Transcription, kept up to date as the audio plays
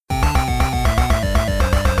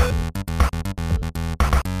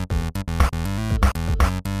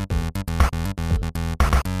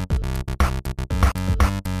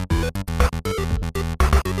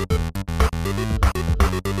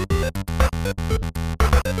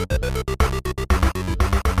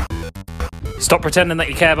Stop pretending that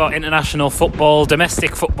you care about international football.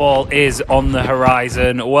 Domestic football is on the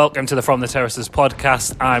horizon. Welcome to the From the Terraces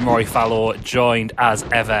podcast. I'm Rory Fallow, joined as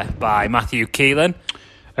ever by Matthew Keelan.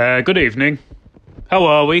 Good evening. How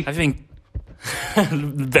are we? I think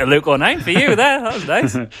bit of Luke O'Neill for you there. That was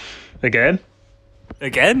nice. Again,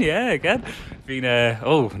 yeah. Been I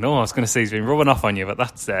was going to say he's been rubbing off on you, but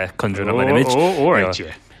that's conjuring up an image. All right,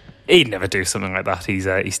 yeah. He'd never do something like that.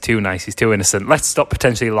 He's too nice. He's too innocent. Let's stop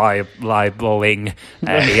potentially libeling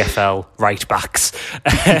EFL right backs.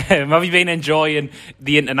 Have you been enjoying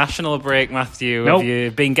the international break, Matthew? Nope. Have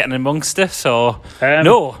you been getting amongst us or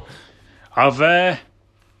no? I've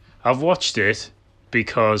watched it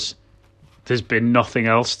because there's been nothing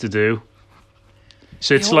else to do.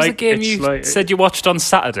 So it's What was like the game said you watched on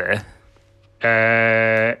Saturday.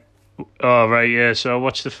 Oh right, yeah. So I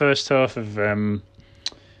watched the first half of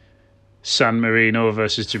San Marino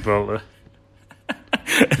versus Gibraltar.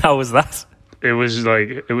 How was that? It was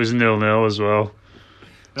 0-0 as well.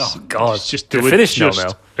 Oh God! It's just Did it finish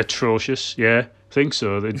 0-0? Atrocious. Yeah, I think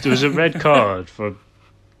so. There was a red card for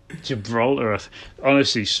Gibraltar.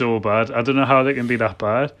 Honestly, so bad. I don't know how they can be that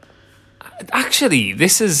bad. Actually,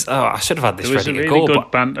 this is. Oh, I should have had this ready to go. There was a really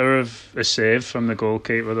good banter of a save from the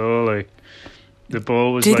goalkeeper, though. Like the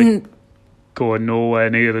ball was going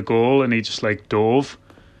nowhere near the goal, and he just dove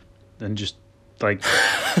and just like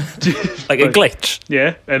like a glitch.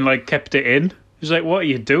 Yeah, and kept it in. He was like, "What are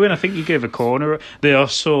you doing?" I think you gave a corner. They are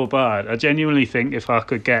so bad. I genuinely think if I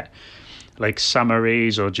could get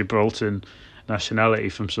Samarese or Gibraltar nationality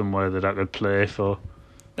from somewhere that I could play for.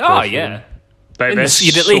 Oh yeah.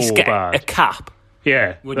 You'd at least get a cap.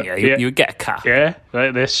 Yeah. Wouldn't you? You would get a cap. Yeah.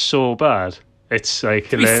 They're so bad. It's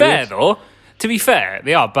hilarious. To be fair,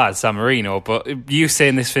 they are bad, San Marino, but you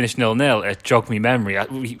saying this finished 0-0, it jogged me memory. I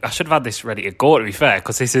should have had this ready to go, to be fair,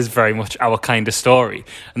 because this is very much our kind of story.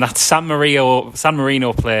 And that San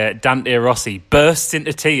Marino player, Dante Rossi, bursts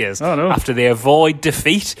into tears after they avoid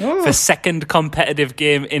defeat for second competitive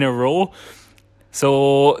game in a row.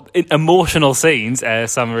 So, emotional scenes,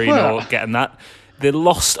 San Marino getting that. They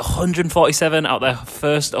lost 147 out of their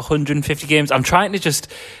first 150 games. I'm trying to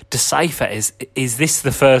just decipher, is this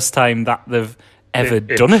the first time that they've ever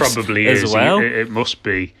done it? Probably as is. well? It must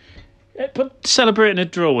be. But celebrating a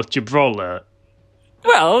draw with Gibraltar...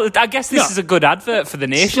 Well, I guess this is a good advert for the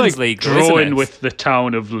Nations League. Drawing with the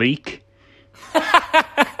town of Leek.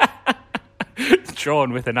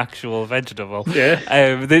 Drawn with an actual vegetable.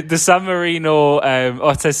 Yeah. The San Marino,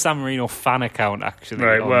 it says San Marino fan account actually.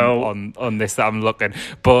 Right. On this that I'm looking,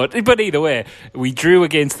 but either way, we drew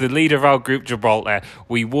against the leader of our group, Gibraltar.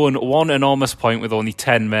 We won one enormous point with only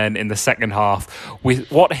 10 men in the second half.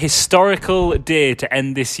 With what a historical day to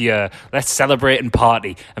end this year! Let's celebrate and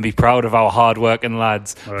party and be proud of our hard-working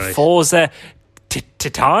lads. Right. Forza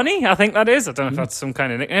Titani, I think that is. I don't know if that's some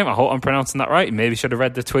kind of nickname. I hope I'm pronouncing that right. Maybe should have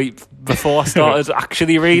read the tweet before I started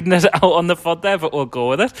actually reading it out on the pod there, but we'll go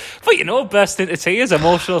with it. But burst into tears,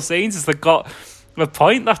 emotional scenes, as they got a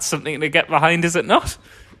point. That's something to get behind, is it not?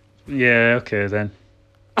 Yeah, okay then.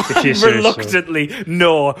 Reluctantly,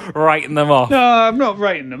 writing them off. No, I'm not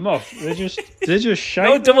writing them off. They're just shite.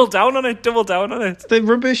 No, double down on it. They're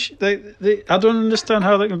rubbish. I don't understand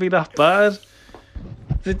how they can be that bad.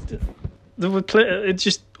 They were it's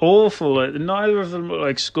just awful. Neither of them look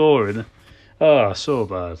like scoring. Oh, so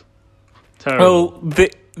bad. Terrible. Well,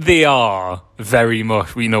 they are very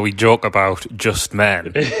much. We joke about just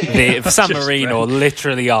men. San Marino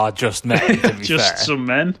literally are just men. To be just fair. Some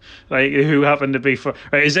men who happen to be.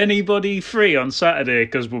 Right, is anybody free on Saturday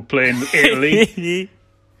because we're playing Italy?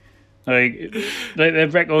 Their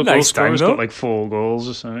record goal scorer's got 4 goals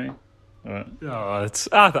or something. Right. Oh,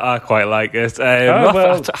 I quite like it.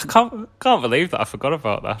 I can't believe that I forgot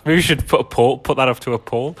about that. Maybe we should put that up to a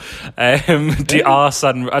poll. I don't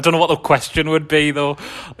know what the question would be though.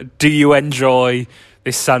 Do you enjoy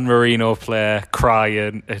this San Marino player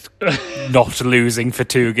crying at not losing for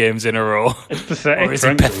 2 games in a row? It's pathetic. Or is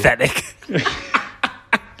it pathetic?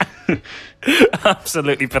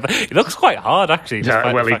 Absolutely pathetic. He looks quite hard actually. He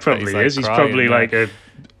probably is. He's probably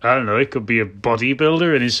I don't know. He could be a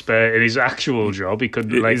bodybuilder in his actual job. He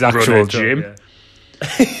could run a gym. Yeah.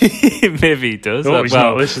 Maybe he does. He's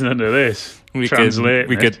not listening to this. We could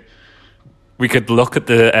look at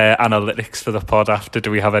the analytics for the pod after. Do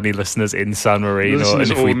we have any listeners in San Marino? And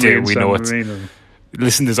if we do, we know it's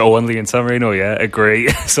listeners only in San Marino. Yeah, agree.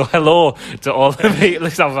 So hello to all of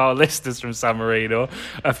our listeners from San Marino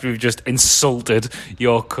after we've just insulted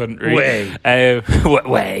your country. Way. And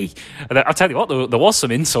I'll tell you what, there was some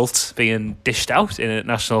insults being dished out in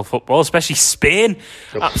international football, especially Spain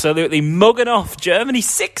absolutely mugging off Germany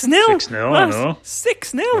 6-0. 6-0, I know.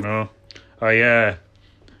 6-0. I know. I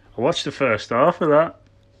watched the first half of that,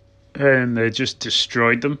 and they just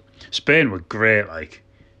destroyed them. Spain were great, like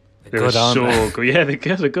they were good, aren't so they? good. Yeah,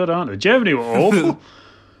 they're good, aren't they? Germany were awful.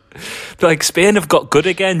 Like Spain have got good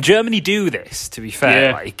again. Germany do this, to be fair.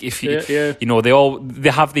 Yeah. Like if you, Yeah. you know, they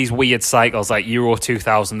have these weird cycles. Like Euro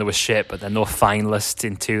 2000, they were shit, but then they were finalists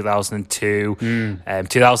in 2002.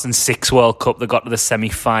 2006 World Cup, they got to the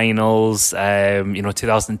semi-finals.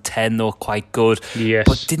 2010 they were quite good. Yes.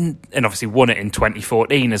 But and obviously won it in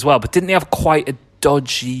 2014 as well. But didn't they have quite a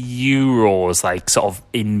dodgy Euros, like sort of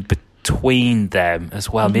in between them as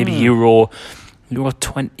well? Maybe Euro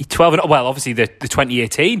 2012. Well, obviously the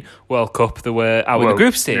 2018 World Cup, they were out in the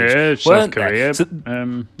group stage. Yeah, South Korea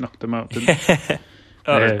knocked them out, didn't they?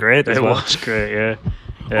 Oh, it was great as it well. was great, yeah.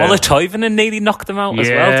 Ola Toivonen nearly knocked them out as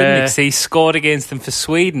well, didn't he? Yeah. 'Cause he scored against them for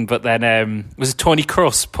Sweden, but then was it Tony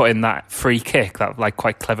Kroos put in that free kick, that like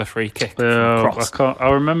quite clever free kick from Kroos? I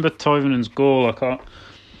remember Toivonen's goal.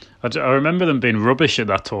 I remember them being rubbish at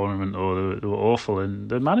that tournament, though. They were awful, and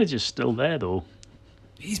the manager's still there, though.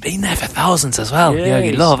 He's been there for thousands as well. Yeah,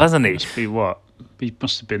 Jurgen Löw, hasn't he? Must be what? He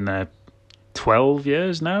must have been there 12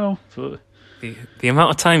 years now. The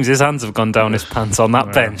amount of times his hands have gone down his pants on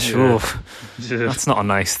that bench, yeah. oof, that's not a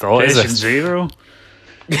nice thought, is Patient it? zero.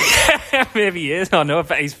 Maybe he is. I know. I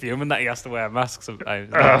bet he's fuming that he has to wear a mask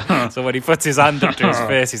sometimes. So when he puts his hand up to his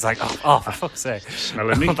face, he's like, "Oh, for fuck's sake!"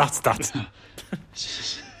 Smelling me. That's that's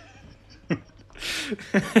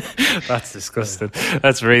disgusting.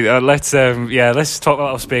 That's really. Let's talk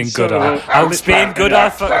about Spain good are. How Spain good are?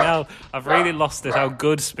 Fucking hell! I've really lost it. How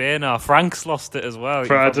good Spain are. Frank's lost it as well.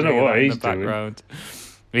 I don't know what he's doing. doing.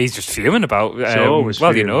 He's just fuming about. Always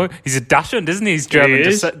fuming. You know, he's a Dachshund, isn't he? He's German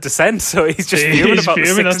descent, so he's just He's fuming about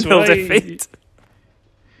fuming, the that's 6-0 why. defeat.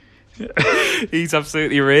 He's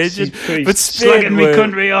absolutely raging. He's But Spain slagging me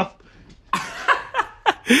country off.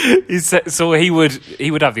 So he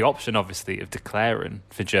would have the option, obviously, of declaring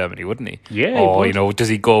for Germany, wouldn't he? Yeah. Or does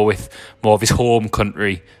he go with more of his home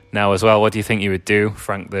country now as well? What do you think he would do,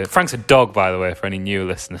 Frank? Frank's a dog, by the way, for any new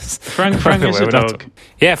listeners. Frank is a dog.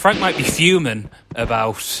 Yeah, Frank might be fuming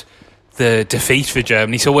about the defeat for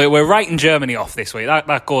Germany. So we're writing Germany off this week.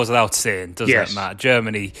 That goes without saying, doesn't it, Matt?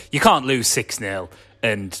 Germany, you can't lose 6-0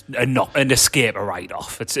 and escape a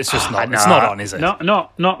write-off. It's just not. It's not on, is it?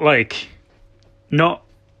 Not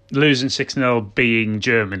losing 6-0 being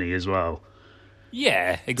Germany as well.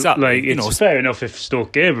 Yeah, exactly. It's fair enough if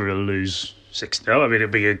Stoke Gabriel lose 6-0. I mean,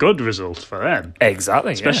 it'd be a good result for them.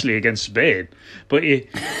 Exactly. Especially against Spain. But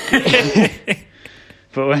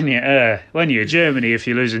but when you're Germany, if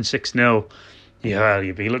you're losing 6-0,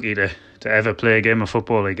 you'd be lucky to ever play a game of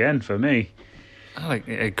football again, for me. I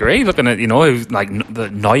agree. Looking at, the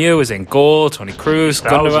Neuer was in goal, Toni Kroos,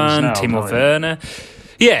 Gundogan, Timo Werner.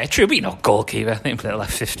 Yeah, true, but goalkeeper. I think he played at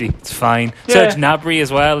left 50. It's fine. Yeah. Serge Gnabry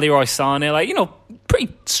as well, Leroy Sané,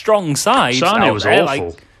 pretty strong side. Sané was there,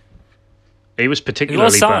 awful. He was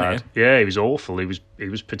particularly bad. Yeah, he was awful. He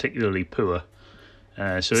was particularly poor.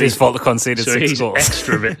 So it's his fault they conceded 6 goals.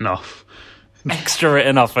 Extra written off. Extra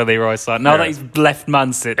written off for Leroy Sané. Now that he's left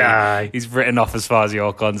Man City, he's written off as far as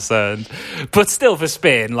you're concerned. But still, for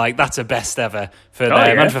Spain, that's a best ever for them.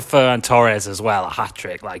 Yeah. And for Ferran Torres as well, a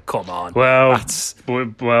hat-trick. Come on. Well,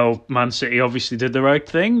 Man City obviously did the right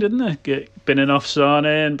thing, didn't they? Binning off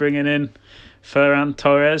Sané and bringing in Ferran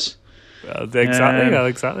Torres. Well,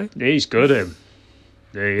 exactly. He's good, him.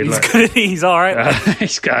 Good. He's all right.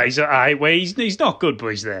 He's not good, but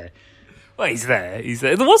he's there. Well, he's there.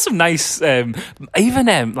 There was some nice, even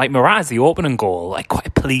Morata's the opening goal, quite a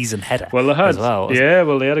pleasing header. Well, they had as well.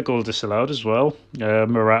 They had a goal disallowed as well.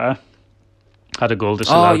 Morata had a goal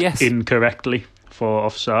disallowed incorrectly for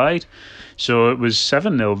offside, so it was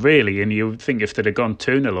 7-0 really. And you would think if they'd have gone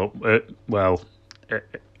 2-0 up,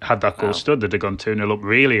 had that goal stood, they'd have gone 2-0 up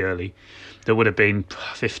really early. There would have been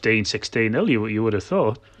 15, 16-0. You would have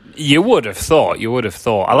thought. You would have thought.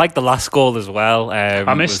 I like the last goal as well.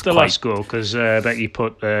 I missed the last goal because Becky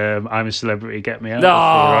put "I'm a Celebrity, Get Me Out."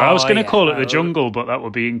 I was going to call it the Jungle, but that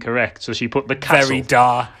would be incorrect. So she put the Castle.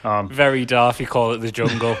 Very daft. You call it the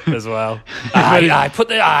Jungle as well. Put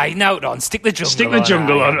the now on. Stick the Jungle. Stick the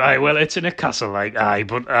Jungle on. Well, it's in a castle.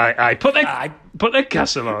 Put the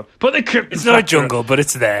castle on. Put the Krypton. It's not a jungle, but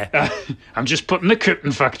it's there. I'm just putting the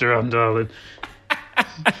Krypton factor on, darling.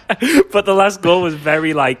 But the last goal was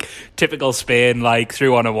very typical Spain,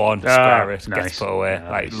 through on a one, square it, nice. gets put away.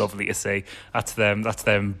 Nice. Lovely to see. That's them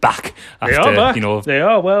back. They are back. They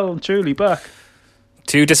are well and truly back.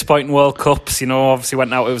 2 disappointing World Cups, obviously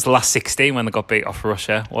went out. It was the last 16 when they got beat off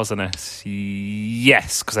Russia, wasn't it?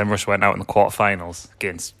 Yes, because then Russia went out in the quarterfinals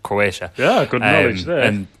against Croatia. Yeah, good knowledge there.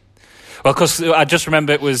 And Well, because I just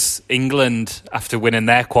remember it was England after winning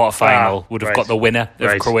their quarter-final would have got the winner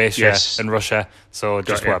of Croatia and Russia. So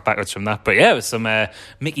just work backwards from that. But yeah, it was some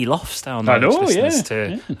Mickey Lofts down there.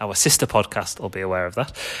 Our sister podcast will be aware of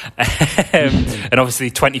that. And obviously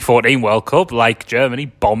 2014 World Cup, like Germany,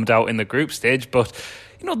 bombed out in the group stage. But,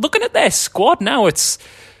 looking at their squad now, it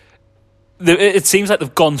seems like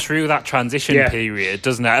they've gone through that transition period,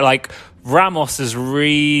 doesn't it? Like, Ramos is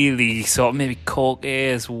really sort of maybe Koke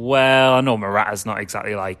as well. I know Morata's not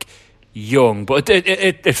exactly like young, but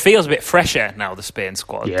it feels a bit fresher now, the Spain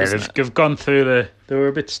squad. Yeah, they've gone through they were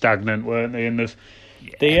a bit stagnant, weren't they?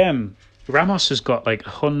 And Ramos has got like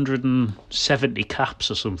 170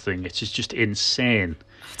 caps or something. It's just insane.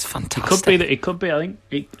 It's fantastic. I think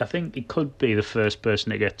he could be the first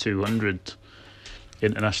person to get 200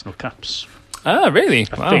 international caps. Oh, really?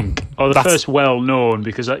 I think. Or the first well-known,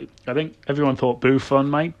 because I think everyone thought Buffon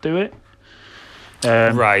might do it.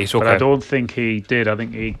 Right, okay. But I don't think he did. I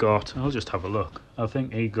think he got... I'll just have a look. I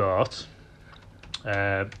think he got...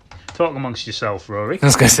 talk amongst yourself, Rory. I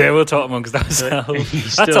was going to say, we'll talk amongst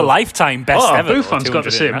ourselves. That's a lifetime best ever. Buffon's got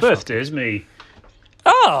the same birthday as me.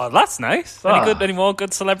 Oh, that's nice. Any more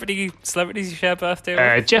good celebrities you share birthday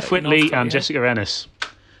with? Jeff Whitley and Jessica Ennis.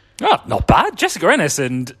 Oh, not bad. Jessica Ennis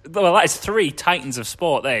that is three titans of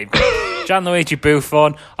sport there. Gianluigi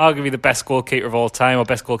Buffon, arguably the best goalkeeper of all time, or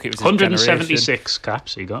best goalkeeper of his 176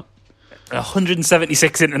 caps he got.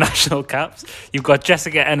 176 international caps. You've got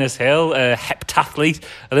Jessica Ennis-Hill, a heptathlete,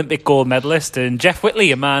 Olympic gold medalist, and Jeff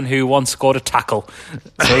Whitley, a man who once scored a tackle.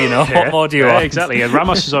 So, what more do you want? Exactly. And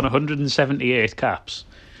Ramos is on 178 caps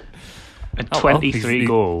and 23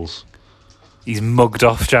 goals. He's mugged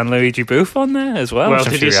off Gianluigi Buffon there as well. Well,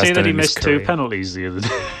 did you see that he missed 2 penalties the other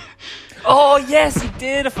day? Oh, yes, he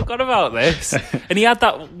did. I forgot about this. And he had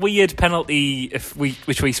that weird penalty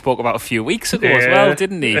which we spoke about a few weeks ago as well,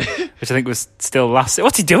 didn't he? Which I think was still last.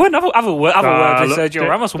 What's he doing? Have a word with Sergio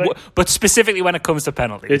Ramos. But specifically when it comes to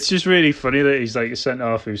penalties. It's just really funny that he's like a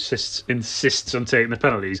centre-half who insists on taking the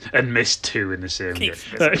penalties and missed 2 in the same game.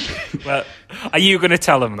 Well, are you going to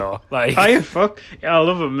tell him, though? I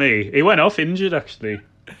love him, me. He went off injured, actually.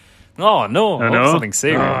 Oh, no. Something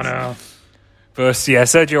serious. Oh, no. But yeah,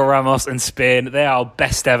 Sergio Ramos and Spain, they are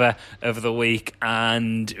best ever of the week,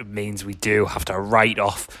 and it means we do have to write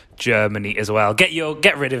off Germany as well. Get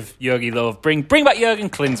rid of Jogi Löw. Bring back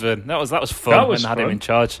Jurgen Klinsmann. That was fun when they had him in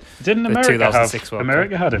charge. Didn't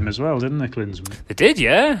America had him as well, didn't they, Klinsmann? They did,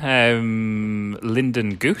 yeah.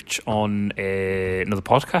 Lyndon Gooch on another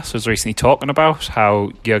podcast was recently talking about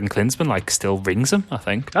how Jurgen Klinsmann still rings him, I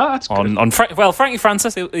think. Oh, that's good. Frankie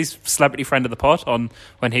Francis, his celebrity friend of the pod,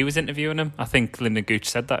 when he was interviewing him, I think Lyndon Gooch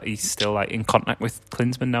said that he's still in contact with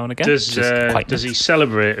Klinsmann now and again. Does he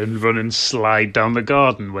celebrate and run and slide down the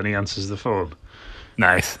garden when he answers the phone?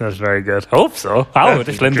 Nice, that's very good. Hope so. I would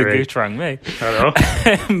if Lyndon Gooch rang me. I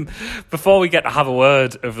know. Before we get to Have a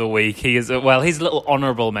Word of the Week, he's a little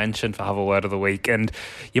honourable mention for Have a Word of the Week, and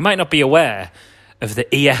you might not be aware of the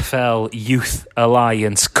EFL Youth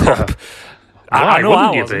Alliance Cup. I know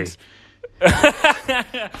I wasn't.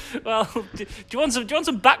 Well, do you want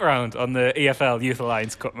some background on the EFL Youth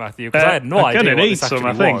Alliance Cup, Matthew? Because I had no idea what this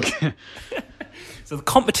actually was. So the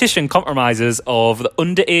competition compromises of the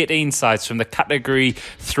under-18 sides from the Category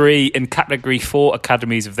 3 and Category 4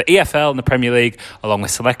 academies of the EFL and the Premier League, along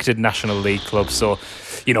with selected National League clubs. So,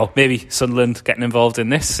 maybe Sunderland getting involved in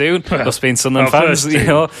this soon. Us being Sunderland fans,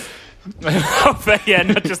 yeah,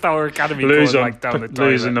 not just our academy going down the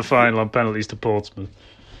toilet. Losing the final on penalties to Portsmouth.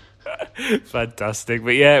 Fantastic.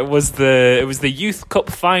 But yeah, it was the Youth Cup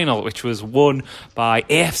final, which was won by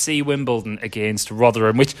AFC Wimbledon against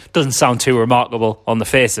Rotherham, which doesn't sound too remarkable on the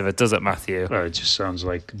face of it, does it, Matthew? Well, it just sounds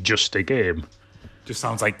like just a game. Just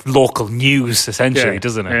sounds like local news, essentially,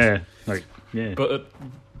 doesn't it? Yeah.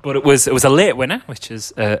 But it was a late winner, which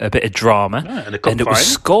is a bit of drama, and it was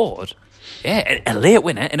scored. Yeah, a late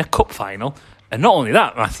winner in a cup final. And not only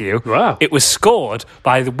that, Matthew, it was scored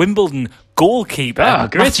by the Wimbledon goalkeeper.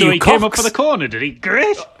 Great. Matthew So he Cox. came up for the corner, did he?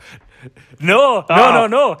 Great. No.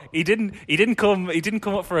 He didn't come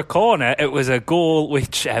up for a corner. It was a goal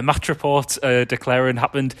which match reports declaring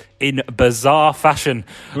happened in bizarre fashion.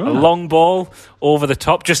 A long ball over the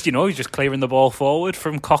top, he's just clearing the ball forward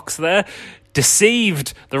from Cox there.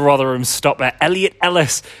 Deceived the Rotherham stopper, Elliot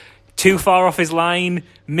Ellis. Too far off his line,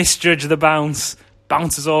 misjudged the bounce.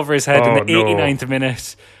 Bounces over his head in the 89th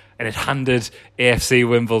minute, and it handed AFC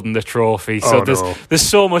Wimbledon the trophy. So there's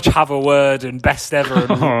so much Have a Word and best ever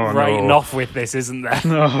and writing off with this, isn't there?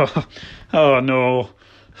 Oh no.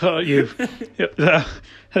 Oh, you.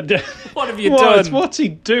 What have you done? What's he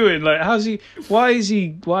doing? Like, Why is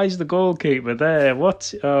the goalkeeper there?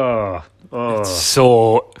 What? Oh.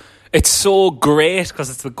 It's so great because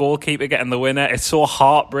it's the goalkeeper getting the winner. It's so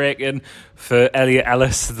heartbreaking for Elliot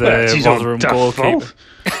Ellis, the Rotherham goalkeeper.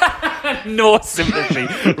 No sympathy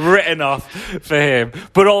written off for him.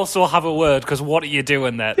 But also have a word, because what are you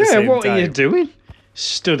doing there at the same time? What are you doing?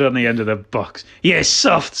 Stood on the end of the box. You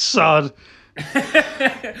soft sod. Well,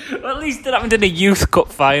 at least it happened in a Youth Cup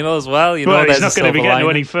final as well. He's not going to be getting to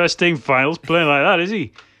any first team finals playing like that, is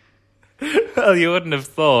he? Well, you wouldn't have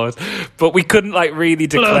thought. But we couldn't really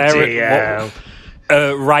declare it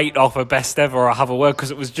right off a best ever or have a word,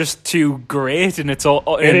 because it was just too great in its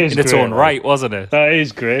own right, wasn't it? That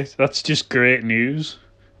is great. That's just great news.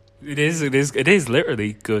 It is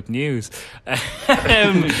literally good news.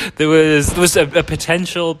 There was a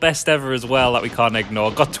potential best ever as well that we can't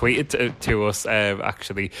ignore. Got tweeted to us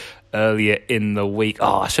actually earlier in the week.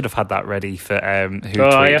 Oh, I should have had that ready for who tweeted to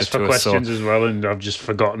us. I asked for questions as well, and I've just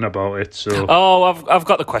forgotten about it. So I've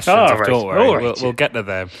got the questions. Right. Don't worry, Right. We'll get to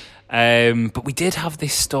them. But we did have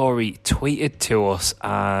this story tweeted to us,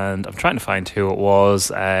 and I'm trying to find who it was.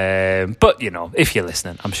 But if you're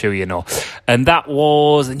listening, I'm sure you know. And that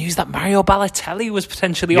was the news that Mario Balotelli was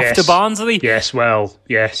potentially off to Barnsley. Yes,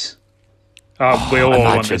 yes. We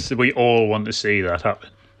all want to see that happen.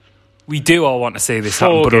 We do all want to see this 4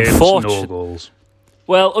 happen, but games, no goals.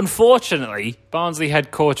 Well, unfortunately, Barnsley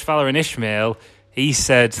head coach Valérien Ismaël, he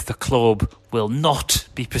said the club will not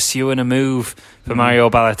be pursuing a move for Mario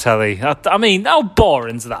Balotelli. How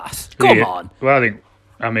boring's that? Come on. Well,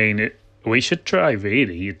 we should try,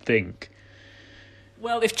 really, you'd think.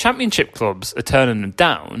 Well, if championship clubs are turning him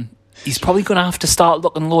down, he's probably going to have to start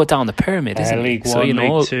looking lower down the pyramid, isn't he? League 1,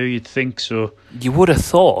 League 2, you'd think so. You would have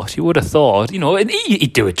thought. And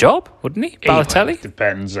he'd do a job, wouldn't he, Balotelli? It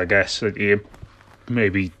depends, I guess. He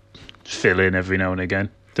maybe fill in every now and again.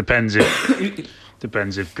 Depends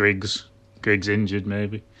if Griggs injured,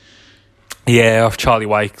 maybe. Yeah, or if Charlie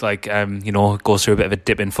Wyke, goes through a bit of a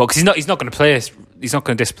dip in focus. He's not going to play. He's not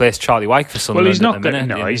going to displace Charlie Wyke for Sunderland. Well, he's not going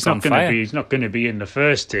to. He's not going to be in the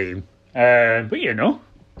first team. But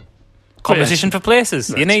competition for places.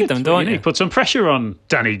 You need them, don't you? Put some pressure on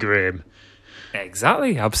Danny Graham.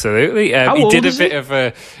 Exactly, absolutely. Israel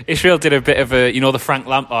did a bit of a, the Frank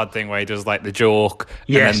Lampard thing where he does the joke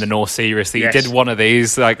and then the no seriously. Yes. He did one of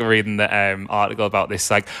these, reading the article about this.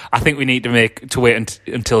 I think we need to wait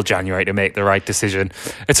until January to make the right decision.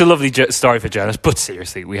 It's a lovely story for journalists, but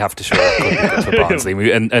seriously, we have to show it could be good for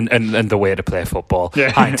Barnsley and the way to play football.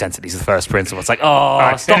 Yeah. High intensity is the first principle. It's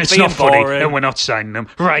stop being boring. Funny, and we're not signing them,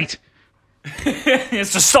 right?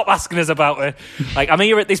 It's just stop asking us about it.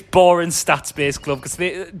 You're at this boring stats-based club because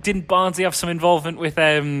didn't Barnsley have some involvement with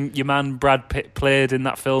your man Brad Pitt played in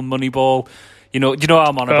that film Moneyball? You know what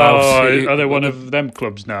I'm on about. Are they one of them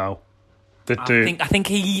clubs now? I think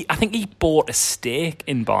he bought a stake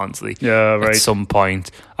in Barnsley. Yeah, right. At some point,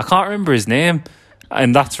 I can't remember his name,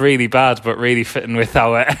 and that's really bad, but really fitting with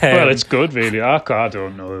our. Well, it's good, really. I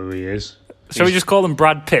don't know who he is. Shall we just call him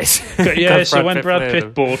Brad Pitt? Yeah, so when Brad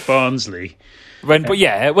Pitt bought Barnsley... you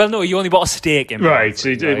only bought a stake in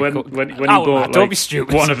Barnsley. Right, so when he bought don't be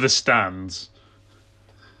stupid. One of the stands.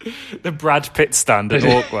 The Brad Pitt stand at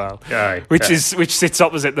Oakwell, which sits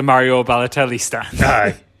opposite the Mario Balotelli stand.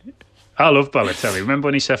 Aye. I love Balotelli. Remember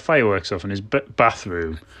when he set fireworks off in his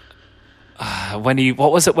bathroom? When he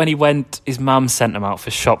went, his mum sent him out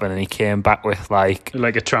for shopping and he came back with a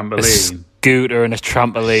trampoline. Scooter and a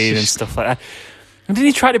trampoline and stuff like that. And did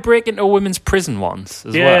he try to break into a women's prison once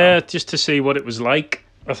as well? Yeah, just to see what it was like,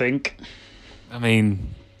 I think.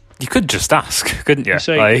 You could just ask, couldn't you?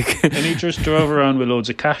 And he just drove around with loads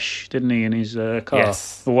of cash, didn't he, in his car?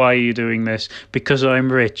 Yes. Why are you doing this? Because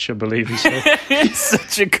I'm rich, I believe he said. It's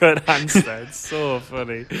such a good answer. It's so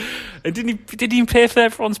funny. And did he pay for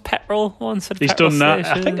everyone's petrol once? He's done that.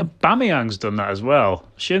 I think Aubameyang's done that as well.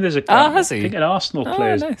 Sure, there's a. Has he? I think an Arsenal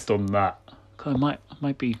player's done that. I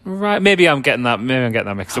might be right. Maybe I'm getting that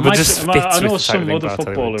mixed up. I know some other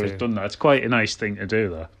footballer has done that. It's quite a nice thing to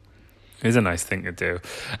do, that. It is a nice thing to do.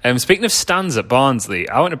 Speaking of stands at Barnsley,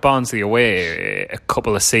 I went to Barnsley away a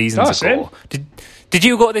couple of seasons ago. Did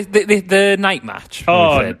you go to the night match? No.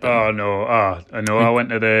 I know. I went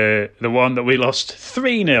to the one that we lost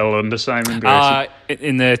 3-0 under Simon Grayson.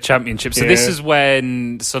 In the Championship. So this is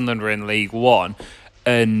when Sunderland were in League One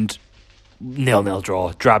and 0-0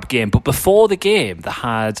 draw, drab game. But before the game, they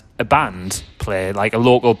had a band play, a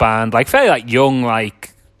local band, fairly young,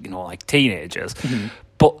 teenagers. Mm-hmm.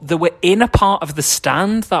 But they were in a part of the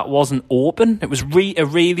stand that wasn't open. It was a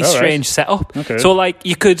really strange setup. Okay. So,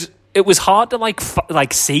 you could it was hard to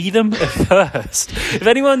like see them at first.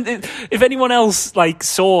 If anyone else like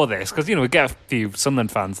saw this, because we get a few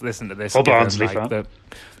Sunderland fans listen to this, or Barnsley fans.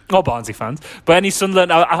 Or Barnsley fans, but any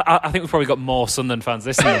Sunderland, I think we've probably got more Sunderland fans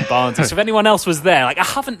listening than Barnsley. So if anyone else was there, like I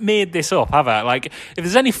haven't made this up, have I? Like if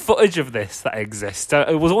there's any footage of this that exists,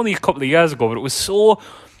 it was only a couple of years ago, but it was so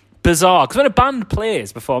bizarre because when a band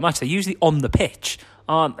plays before a match, they're usually on the pitch,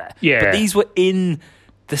 aren't they? Yeah. But these were in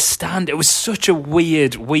the stand. It was such a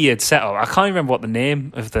weird setup. I can't remember what the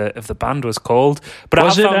name of the band was called, but I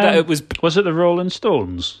found out it was. Was it the Rolling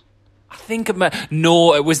Stones? I think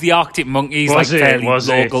no, it was the Arctic Monkeys. Was like it? Fairly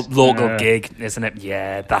local gig, isn't it?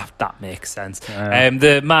 Yeah, that makes sense.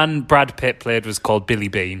 The man Brad Pitt played was called Billy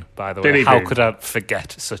Bean. By the way, Billy how Bean. could I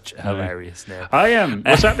forget such a hilarious name?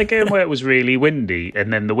 Was that the game where it was really windy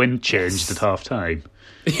and then the wind changed at half time?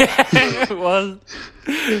 Yeah, it was.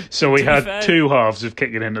 So we had two halves of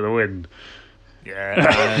kicking into the wind.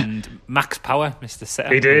 Yeah, and Max Power, Mr.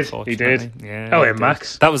 Setter. He did. Yeah, oh, yeah,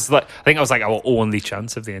 Max. That was I think that was like our only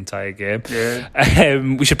chance of the entire game. Yeah.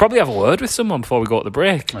 We should probably have a word with someone before we go to the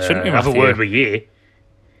break, shouldn't we? Have a word with you.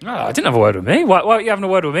 Oh, I didn't have a word with me. What are you having a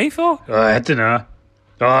word with me for? I don't know.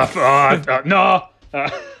 No.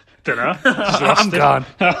 Don't know. I'm gone.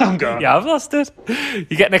 I'm gone. Yeah, I've lost it.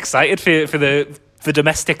 You're getting excited for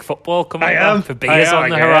domestic football coming back, for beers on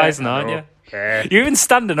the horizon, aren't you? Yeah. You're even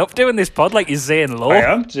standing up doing this pod like you're Zane Lowe. I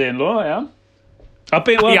am Zane Lowe. I am. I've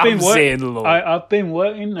been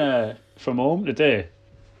working from home today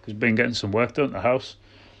because I've been getting some work done at the house.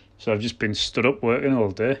 So I've just been stood up working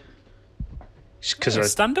all day.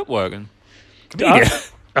 Stand up working. I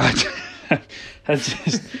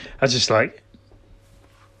just like.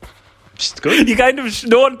 Just good. You kind of,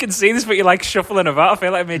 no one can see this, but you're like shuffling about. I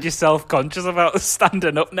feel like I made you self-conscious about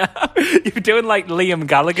standing up now. You're doing like Liam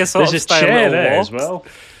Gallagher sort There's of style. There's a chair there walks. as well.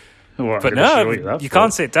 But no, you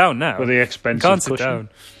can't sit down now. For the expensive you can't sit cushion. down.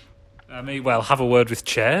 I mean, well, have a word with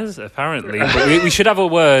chairs, apparently. But we should have a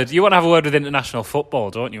word. You want to have a word with international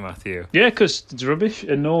football, don't you, Matthew? Yeah, because it's rubbish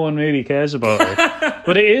and no one really cares about it.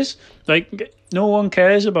 But it is. Like, no one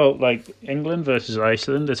cares about, like, England versus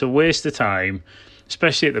Iceland. It's a waste of time,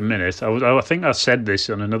 especially at the minute. I think I said this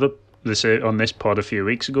on this pod a few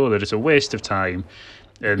weeks ago, that it's a waste of time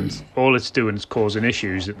and all it's doing is causing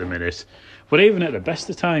issues at the minute. But even at the best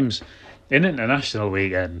of times, in international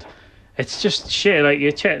weekend, it's just shit. Like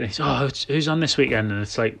you're checking, who's on this weekend, and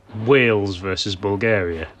it's like Wales versus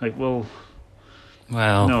Bulgaria. Like, well,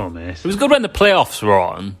 no, mate. It was good when the playoffs were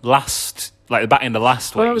on the back end of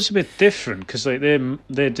last week. Well, that was a bit different because like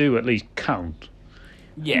they do at least count.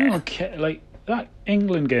 Yeah, like that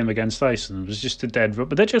England game against Iceland was just a dead rub,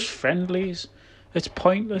 but they're just friendlies. It's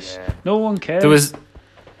pointless. Yeah. No one cares.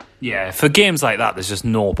 For games like that, there's just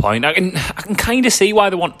no point. I can kind of see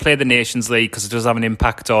why they want to play the Nations League because it does have an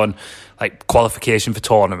impact on like qualification for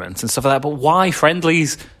tournaments and stuff like that. But why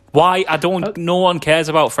friendlies? Why no one cares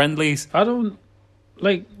about friendlies. I don't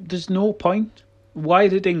like. There's no point. Why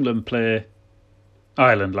did England play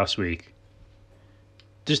Ireland last week?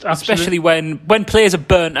 Especially when players are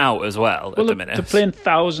burnt out as well at the minute. They're playing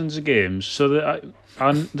thousands of games, so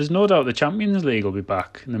and there's no doubt the Champions League will be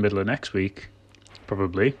back in the middle of next week,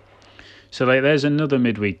 probably. So, like, there's another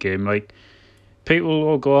midweek game. Like, people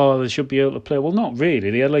will go, they should be able to play. Well, not really.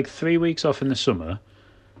 They had, like, 3 weeks off in the summer.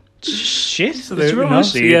 Shit.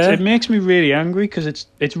 It makes me really angry because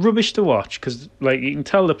it's rubbish to watch because, like, you can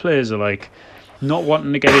tell the players are, like, not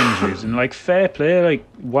wanting to get injuries. And, like, fair play. Like,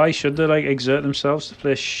 why should they, like, exert themselves to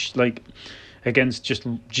play, against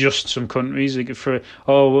just some countries? Like,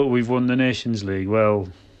 we've won the Nations League. Well...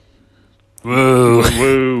 Woo.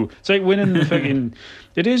 Woo. It's like winning the fucking...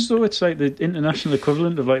 It is, though. It's like the international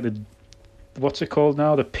equivalent of, like, what's it called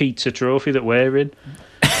now? The pizza trophy that we're in.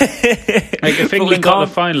 Like, if England got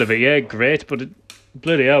the final of it, yeah, great, but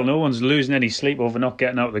bloody hell, no one's losing any sleep over not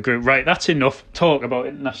getting out of the group. Right, that's enough talk about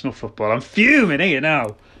international football. I'm fuming here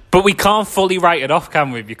now. But we can't fully write it off, can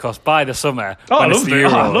we? Because by the summer... I love the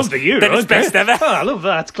Euros. Then it's best ever. Oh, I love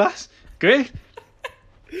that. It's class. Great.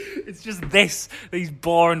 It's just these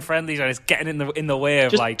boring friendlies, and it's getting in the way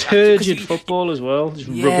of just like turgid football as well. Just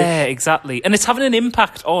rubbish. Exactly, and it's having an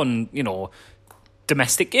impact on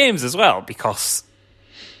domestic games as well because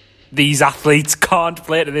these athletes can't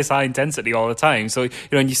play to this high intensity all the time. So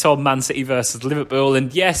and you saw Man City versus Liverpool,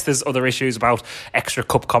 and yes, there's other issues about extra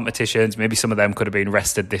cup competitions. Maybe some of them could have been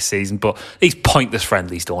rested this season, but these pointless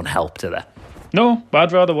friendlies don't help, do they? No, but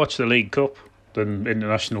I'd rather watch the League Cup than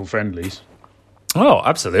international friendlies. Oh,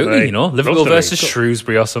 absolutely. Liverpool versus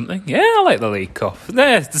Shrewsbury or something. Yeah, I like the League Cup.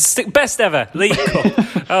 Yeah, it's the best ever League Cup.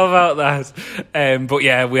 How about that? But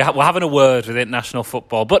yeah, we're having a word with international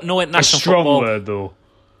football, but no international football. A strong word, though.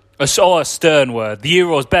 A stern word. The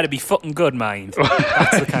Euros better be fucking good, mind.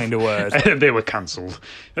 That's the kind of word. They were cancelled.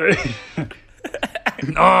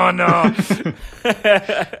 Oh, no.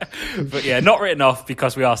 But yeah, not written off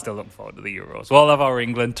because we are still looking forward to the Euros. We'll have our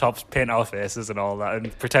England tops, paint our faces and all that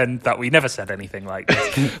and pretend that we never said anything like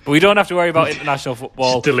this. But we don't have to worry about international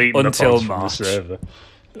football until March. And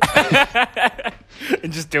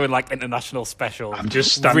just doing like international specials. I'm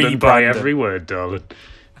just standing by every word, darling.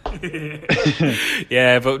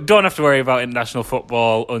 Yeah, but don't have to worry about international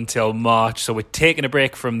football until March, so we're taking a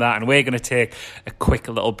break from that and we're going to take a quick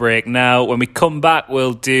little break now. When we come back,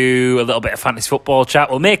 we'll do a little bit of fantasy football chat,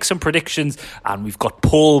 we'll make some predictions, and we've got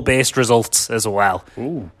poll-based results as well.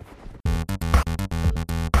 Ooh.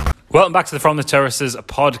 Welcome back to the From the Terraces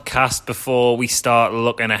podcast. Before we start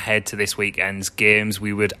looking ahead to this weekend's games,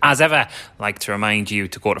 we would, as ever, like to remind you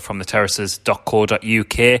to go to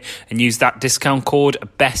fromtheterraces.co.uk and use that discount code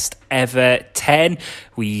BESTEVER10.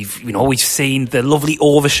 We've seen the lovely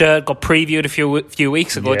overshirt got previewed a few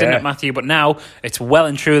weeks ago, didn't it, Matthew? But now it's well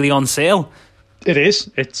and truly on sale. It is.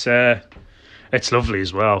 It's lovely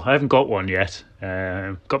as well. I haven't got one yet.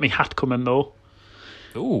 Got me hat coming though.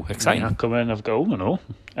 Ooh, exciting. Hat coming. I've got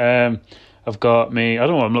I've got me. I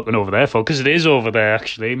don't know what I'm looking over there for, because it is over there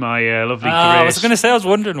actually. My lovely grey. I was going to say, I was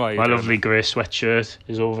wondering why. My lovely grey sweatshirt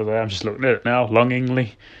is over there. I'm just looking at it now,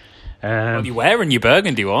 longingly. What are you wearing your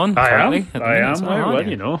burgundy one? I am wearing,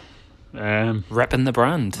 you know. Repping the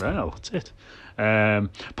brand. Well, that's it.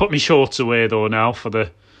 Put me shorts away though now for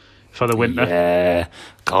the winter. Yeah.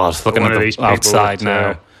 God, looking at these outside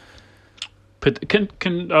now. But can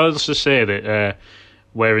I also say that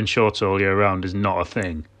wearing shorts all year round is not a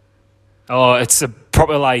thing? Oh, it's a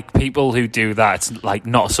proper, like, people who do that, it's like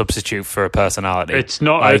not a substitute for a personality. It's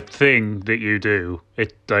not a thing that you do.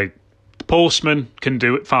 It, like, postman can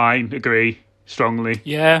do it fine, agree, strongly.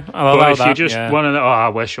 Yeah, I'll allow that. But if you just want to, I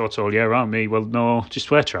wear shorts all year round, me, well, no,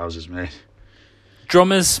 just wear trousers, mate.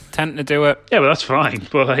 Drummers tend to do it. Yeah, but that's fine.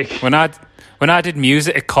 But like, when I did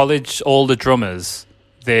music at college, all the drummers,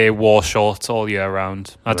 they wore shorts all year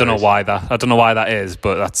round. I don't know why that is,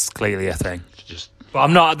 but that's clearly a thing.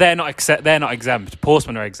 But they're not exempt.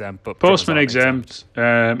 Postmen are exempt, but postmen exempt,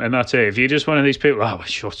 and that's it. If you're just one of these people,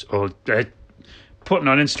 shorts, putting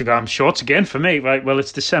on Instagram, shorts again for me. Right, well,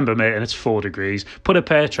 it's December, mate, and it's 4 degrees. Put a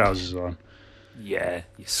pair of trousers on. Yeah,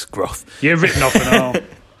 you scruff. You're written off and all.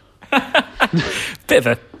 Bit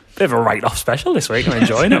of a write-off special this week. I'm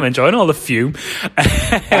enjoying all the fume.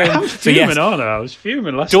 I'm fuming on. I was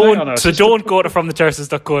fuming last night. So don't go to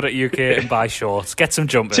fromtheterraces.co.uk and buy shorts. Get some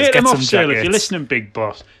jumpers. Take them some off sale jackets. if you're listening, big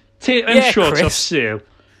boss. Take them shorts Chris. off sale.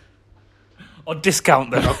 Or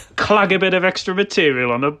discount them. Clag a bit of extra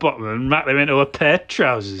material on the bottom and wrap them into a pair of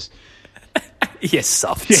trousers. You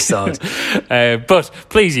soft sod. But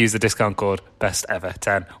please use the discount code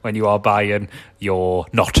BESTEVER10 when you are buying your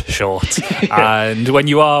not shorts. And when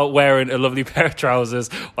you are wearing a lovely pair of trousers,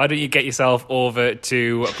 why don't you get yourself over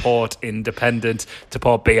to Port Independent, to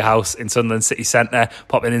Port Beer House in Sunderland City Centre.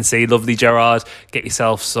 Pop in and see lovely Gerard. Get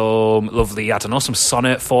yourself some lovely, some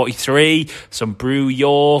Sonnet 43, some Brew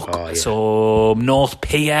York, some North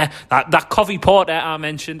Pier. That coffee porter I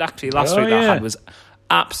mentioned actually last week that I had was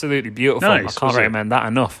absolutely beautiful. Nice, I can't recommend that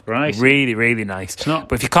enough. Right. Really, really nice.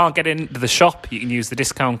 But if you can't get into the shop, you can use the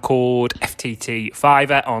discount code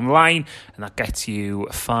FTT5 online, and that gets you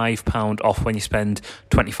 £5 off when you spend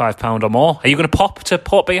 £25 or more. Are you going to pop to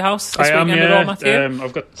Port Beer House this weekend at all, Matthew?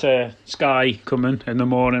 I've got Sky coming in the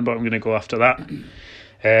morning, but I'm going to go after that.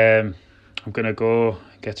 I'm going to go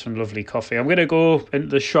get some lovely coffee. I'm going to go into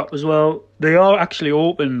the shop as well. They are actually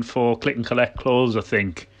open for click and collect clothes, I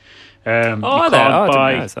think. Cannot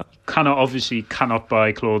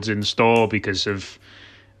buy clothes in store because of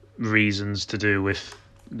reasons to do with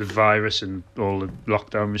the virus and all the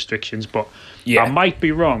lockdown restrictions. But I might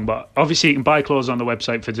be wrong. But obviously, you can buy clothes on the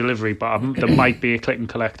website for delivery. But there might be a click and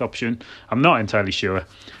collect option. I'm not entirely sure,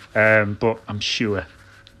 but I'm sure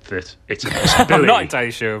that it's a possibility. I'm not entirely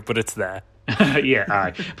sure, but it's there. But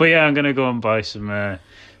I'm going to go and buy some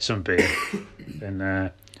beer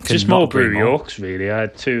and. Just more Brew Yorks, really. I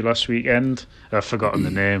had 2 last weekend. I've forgotten the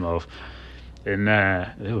name of. And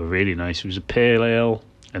they were really nice. It was a pale ale,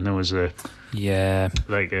 and there was like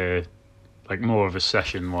more of a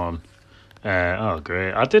session one.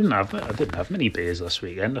 Great! I didn't have many beers last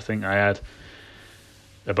weekend. I think I had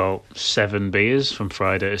about 7 beers from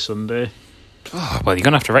Friday to Sunday. Oh, well, you're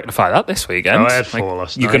gonna have to rectify that this weekend. I had 4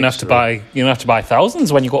 last night. You're gonna have to buy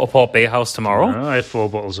thousands when you go to Port Beer House tomorrow. I had 4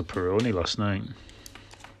 bottles of Peroni last night.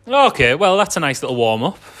 Okay, well, that's a nice little warm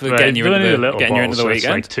up for getting you into the weekend. It's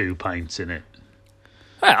like 2 pints in it.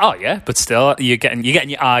 Oh yeah, but still, you're getting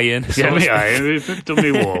your eye in. Yeah, we've done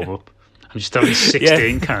me warm up. I'm just having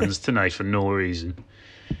 16 cans tonight for no reason.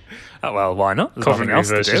 Oh, well, why not? There's nothing Coventry else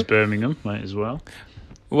to versus do. Birmingham, might as well.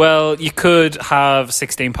 Well, you could have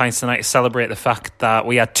 16 pints tonight to celebrate the fact that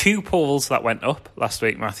we had 2 polls that went up last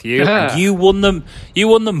week, Matthew. Yeah. And you won them. You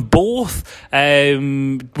won them both.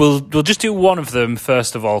 We'll just do one of them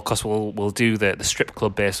first of all, because we'll do the strip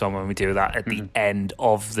club based on when we do that at the end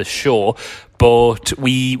of the show. But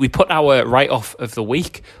we put our write-off of the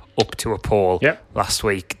week up to a poll last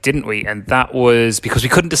week, didn't we? And that was because we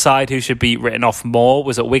couldn't decide who should be written off more.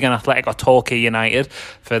 Was it Wigan Athletic or Torquay United?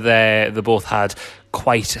 For they both had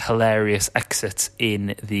quite hilarious exits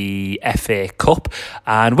in the FA Cup,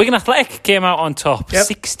 and Wigan Athletic came out on top.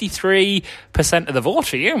 63% of the vote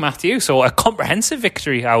for you, Matthew, so a comprehensive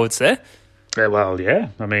victory, I would say. Well, yeah,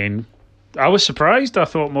 I mean, I was surprised. I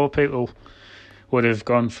thought more people would have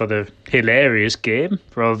gone for the hilarious game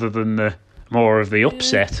rather than the more of the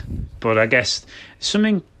upset, but I guess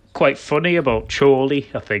something quite funny about Chorley,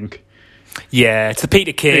 I think. Yeah, it's the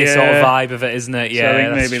Peter Kay sort of vibe of it, isn't it? Yeah, so I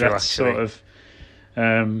think that's maybe true, that's actually. sort of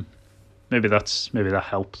maybe that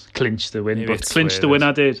helped clinch the win. Maybe But it's clinch the weird. win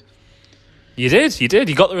I did. You did.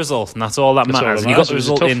 You got the result, and that's all that That's all matters. that You got the It was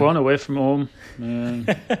result a tough in. one away from home.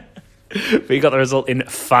 But you got the result in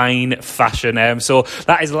fine fashion. So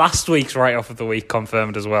that is last week's write-off of the week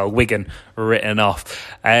confirmed as well. Wigan written off.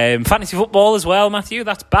 Fantasy football as well, Matthew.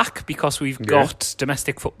 That's back because we've got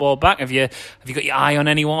domestic football back. Have you got your eye on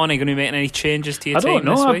anyone? Are you going to be making any changes to your I team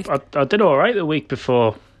don't this know. week? I did all right the week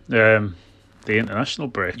before the international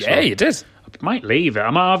break. Yeah, so you did. I might leave it. I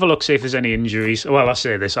might have a look, see if there's any injuries. Well, I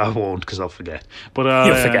say this, I won't because I'll forget. But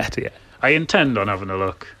You'll forget, yeah. I intend on having a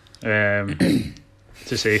look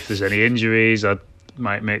to see if there's any injuries. I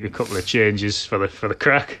might make a couple of changes for the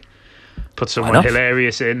crack. Put someone not?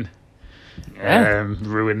 hilarious in. Yeah.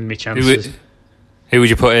 Ruin my chances. Who would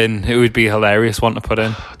you put in? Who would be a hilarious one to put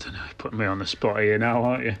in? I don't know. You're putting me on the spot here now,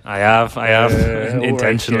 aren't you? I have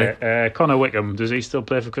intentionally. Right, yeah. Connor Wickham, does he still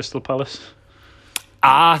play for Crystal Palace?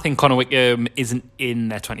 I think Connor Wickham isn't in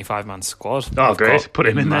their 25-man squad. Oh, I've great. got Put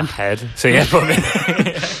him in my then. head. So yeah, put him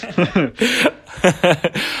in.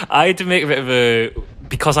 I had to make a bit of a...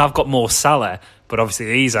 Because I've got Mo Salah, but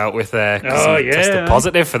obviously he's out with... tested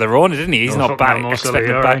positive for the Rona, didn't he? He's not back. He's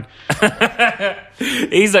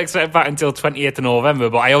not expected back until 28th of November,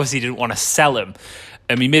 but I obviously didn't want to sell him.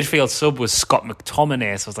 And my midfield sub was Scott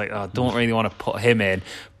McTominay, so I was like, I don't really want to put him in.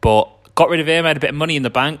 But got rid of him, I had a bit of money in the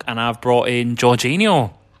bank, and I've brought in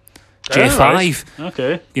Jorginho. J5. Right.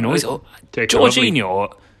 Okay. You know, he's Take it lovely.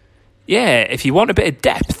 Jorginho. Yeah, if you want a bit of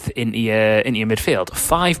depth into your midfield,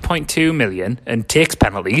 5.2 million and takes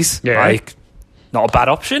penalties. Yeah. Like, not a bad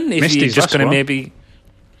option. If Missed you're his just last going to one. maybe...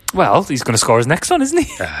 Well, he's going to score his next one, isn't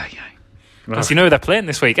he? Yeah. Because you know they're playing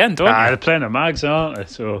this weekend, don't you? They're playing at Mags, aren't they?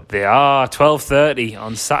 So They are 12:30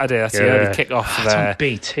 on Saturday. That's the early kick-off It's there. on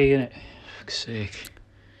BT, innit? Fuck's sake.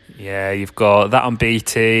 Yeah, you've got that on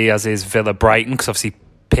BT, as is Villa Brighton, because obviously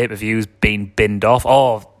pay-per-view's been binned off.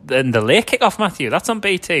 Oh, then the late kick-off, Matthew, that's on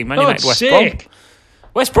BT. Man United, West Brom.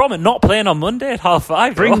 West Brom are not playing on Monday at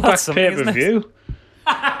 5:30. Bring though. back That's something, isn't it? pay-per-view.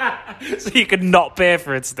 So you could not pay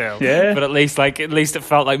for it still. Yeah. But at least it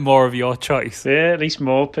felt like more of your choice. Yeah, at least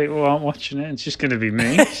more people aren't watching it. It's just going to be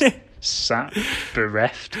me. Sat,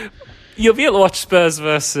 bereft. You'll be able to watch Spurs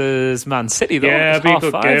versus Man City, though. Yeah, It's it'll be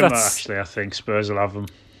a good 5:30. game, That's- actually. I think Spurs will have them.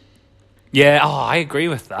 Yeah, I agree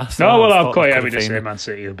with that. No, well, I I'm thought quite it happy could to have say been- Man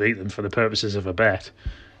City will beat them for the purposes of a bet.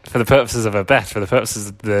 For the purposes of a bet, for the purposes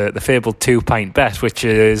of the fabled 2-pint bet, which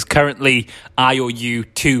is currently IOU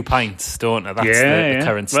 2 pints, don't it? That's the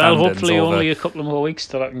current Well, standards. hopefully over... only a couple of more weeks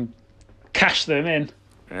till I can cash them in.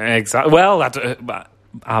 Exactly. Well,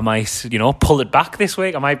 I might, pull it back this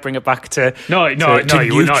week. I might bring it back to No, to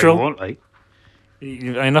you neutral. won't, like.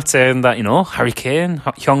 I'm not saying that, Harry Kane,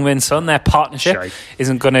 Heung-min Son, their partnership Shite.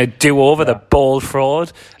 isn't going to do over the bold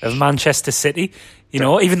fraud of Manchester City.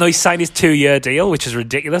 Even though he signed his 2-year deal, which is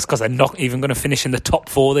ridiculous because they're not even going to finish in the top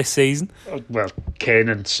 4 this season. Well, Kane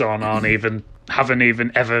and Son haven't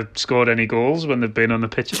even ever scored any goals when they've been on the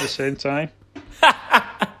pitch at the same time.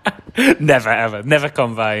 Never, ever. Never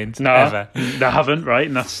combined. No, Ever. they haven't, right?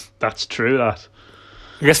 And that's true, that.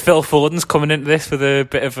 I guess Phil Foden's coming into this with a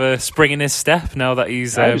bit of a spring in his step now that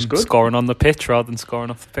he's was good. scoring on the pitch rather than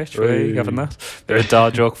scoring off the pitch. Where are you Ooh. having that? Bit of a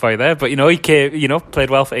dart joke for you there. But, he came,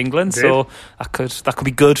 played well for England, Did. so that could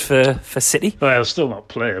be good for City. Well, he'll still not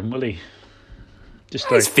play him, will he? Just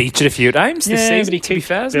He's featured a few times this season, but he to be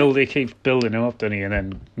fair. isn't he? keeps building him up, doesn't he? And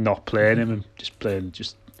then not playing him and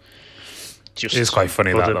just just It is quite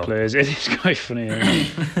funny, that, other though. players. It is quite funny. It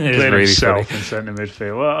is Playing really himself funny. in centre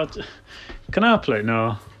midfield. Well, can I play?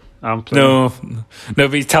 No, I'm playing. No,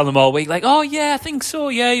 but you tell them all week, like, oh yeah, I think so.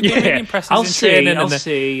 Yeah, you've been really impressive in training. I'll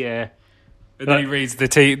see. Yeah. And then he reads the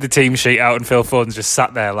team sheet out, and Phil Foden's just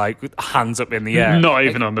sat there, like, with hands up in the air. Not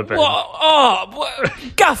even on the bench. What? Oh, what?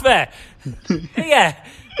 Gaffer! Yeah.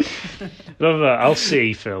 Love that. I'll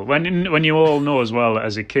see, Phil. When you all know as well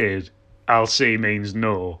as a kid, I'll see means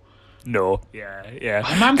no. No. Yeah, yeah.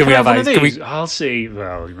 Oh, man, Can we have one of eyes? these? I'll see.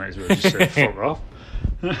 Well, you might as well just say fuck off.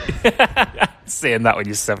 Saying that when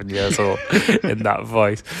you're 7 years old in that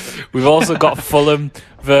voice. We've also got Fulham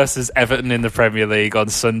versus Everton in the Premier League on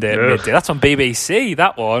Sunday at midday. That's on BBC,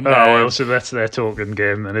 that one. Oh, well, so that's their token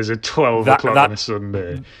game then. Is it 12 o'clock on a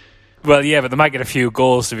Sunday? Well, yeah, but they might get a few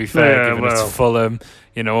goals, to be fair, given well. it's Fulham.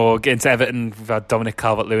 You know, getting to Everton, we've had Dominic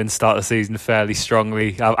Calvert-Lewin start the season fairly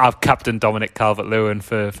strongly. I've captained Dominic Calvert-Lewin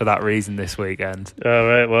for that reason this weekend. All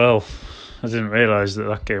right, well, I didn't realise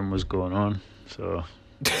that game was going on, so...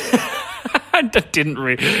 I didn't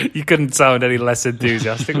you couldn't sound any less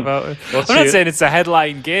enthusiastic about it. I'm not your- saying it's a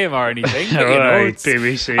headline game or anything, but, you know, Right, it's,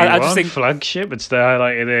 BBC I One just think flagship. It's the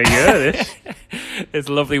highlight of their year. This. it's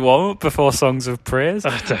a lovely warm-up before songs of praise.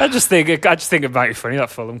 I just think it might be funny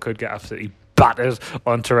that Fulham could get absolutely battered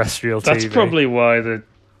on terrestrial That's TV. probably why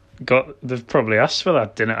they've probably asked for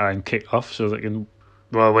that dinner time kick off so they can.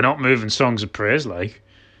 Well, we're not moving songs of praise, like.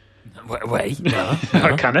 Wait, no.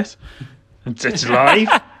 I can it. It's live.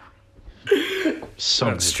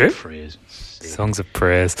 Songs That's of true. praise. Songs of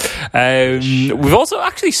praise. We've also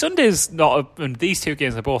actually Sunday's and these two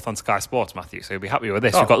games are both on Sky Sports, Matthew. So you'll be happy with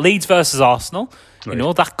this. Oh. We've got Leeds versus Arsenal. Right. You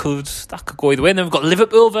know that could go either way. And then we've got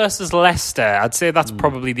Liverpool versus Leicester. I'd say that's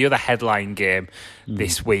probably the other headline game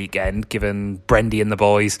this weekend, given Brendy and the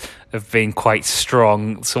boys have been quite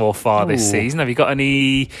strong so far this season. Have you got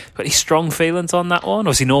any strong feelings on that one?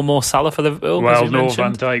 Obviously, no more Salah for Liverpool. as Well, you no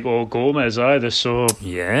mentioned. Van Dijk or Gomez either. So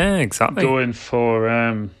Yeah, exactly. going for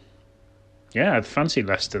I'd fancy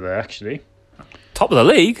Leicester there actually. Top of the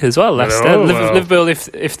league as well, Leicester. Oh, well. Liverpool,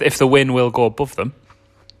 if the win will go above them.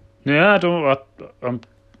 Yeah,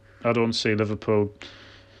 I don't see Liverpool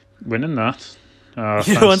winning that.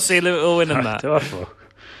 You don't see Liverpool winning that. Fuck.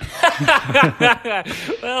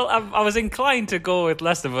 Well, I was inclined to go with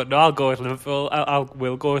Leicester, but no, I'll go with Liverpool.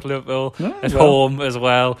 We'll go with Liverpool at home as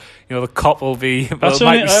well. You know, the cop will be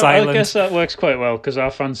might be silent. I guess that works quite well because I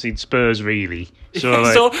fancied Spurs really. So,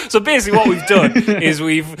 like, So basically, what we've done is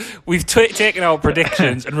we've taken our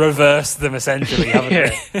predictions and reversed them essentially,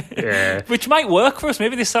 haven't we? yeah. Which might work for us.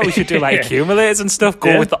 Maybe this is how we should do like accumulators and stuff. Go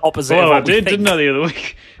Yeah. with the opposite. Well, of what I did, we think. didn't I, the other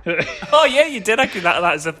week? Oh yeah, you did actually.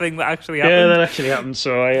 That is a thing that actually happened. Yeah, that actually happened.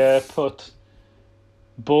 So I put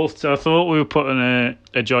both. I thought we were putting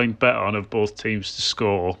a joint bet on of both teams to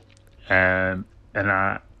score, and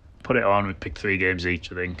I put it on. We picked 3 games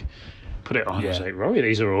each, I think. Put it on. I was like, Rory,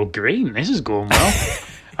 these are all green. This is going well.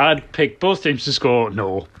 I'd pick both teams to score.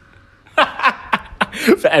 No.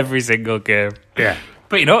 For every single game. Yeah.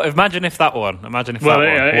 But you know, imagine if that won. Imagine if that won. What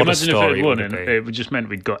a imagine if story it won, would and it be? it just meant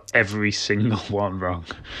we'd got every single one wrong.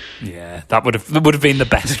 Yeah, that would have been the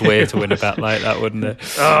best way to win a bet like that, wouldn't it?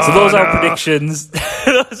 Oh, so those are no. predictions.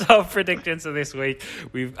 Those are predictions for this week.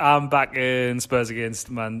 I'm back in Spurs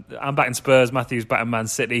I'm back in Spurs. Matthew's back in Man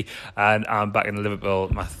City, and I'm back in Liverpool.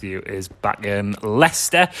 Matthew is back in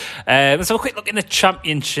Leicester. Let's have a quick look in the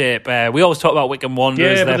Championship. We always talk about Wycombe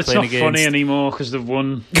Wanderers. Yeah, they're but it's playing not against. funny anymore because they've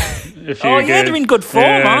won a few Oh, yeah, they're in good form,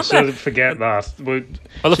 aren't so they? forget that. Well,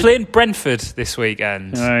 they're playing Brentford this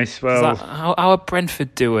weekend. Nice. Well, How are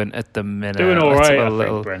Brentford doing at the minute? doing all Let's right, have I a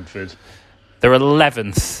think, Brentford. They're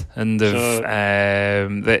 11th, and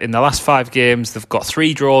in the last 5 games, they've got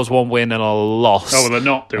 3 draws, 1 win, and a loss. Oh, well, they're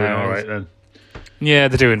not doing all right then. Yeah,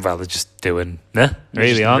 they're doing well. They're just doing,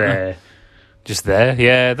 really, aren't they? Just there.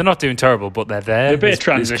 Yeah, they're not doing terrible, but they're there. A bit of It's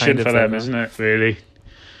transition kind for of, them, isn't it, really?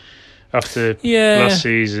 After Yeah. last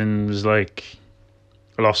season was like,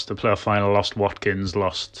 lost the playoff final, lost Watkins,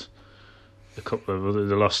 lost a couple of others.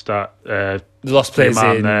 They lost that They lost players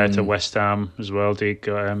man in there to West Ham as well. They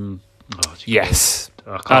got, Yes,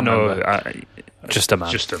 I I can't know. remember. Just a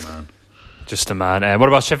man. Just a man. Just a man. What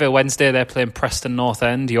about Sheffield Wednesday? They're playing Preston North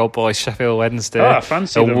End. Your boys, Sheffield Wednesday. Oh, I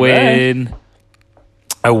fancy a them win.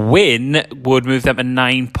 A win would move them to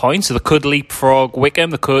 9 points, so they could leapfrog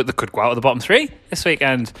Wycombe. They could go out of the bottom 3 this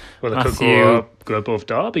weekend. Well, they Matthew, could go above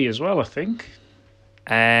Derby as well, I think.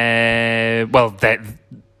 well,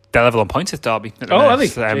 They're level on points with Derby. Oh, are they?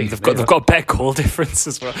 They've got a better goal difference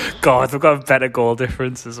as well. God, they've got a better goal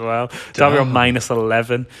difference as well. Derby on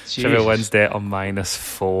 -11. Sheffield Wednesday on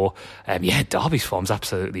 -4. Derby's form's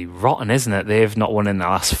absolutely rotten, isn't it? They've not won in the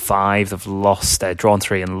last 5. They've lost, drawn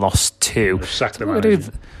 3 and lost 2. They've sacked the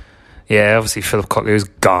manager. Yeah, obviously Philip Cockney's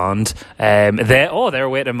gone. They're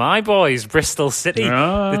away to my boys, Bristol City,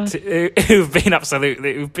 who've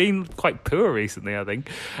been quite poor recently, I think.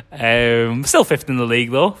 Still 5th in the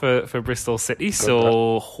league though for Bristol City.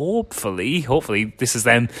 So hopefully this is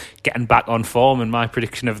them getting back on form, and my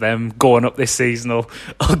prediction of them going up this season will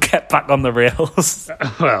get back on the rails.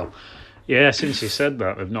 Well, yeah, since you said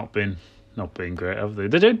that, they've not been great, have they?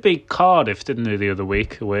 They did beat Cardiff, didn't they, the other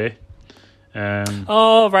week away?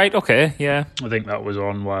 Right, okay, yeah. I think that was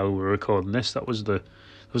on while we were recording this. There was a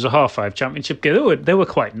 5:30 championship game. They were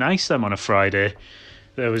quite nice them on a Friday.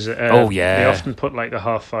 There was they often put like a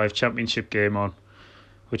 5:30 championship game on,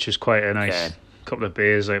 which was quite a nice couple of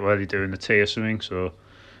beers like while you're doing the tea or something. So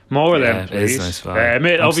more of them, please. Nice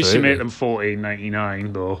obviously make them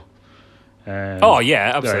 $14.99 though.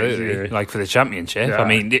 Absolutely. Like for the championship. Yeah. I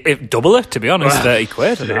mean, double it, to be honest, 30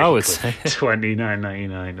 quid. I would say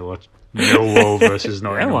 $29.99 to watch Millwall versus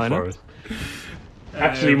Nottingham Forest.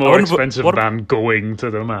 Actually, more expensive than going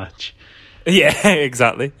to the match. Yeah,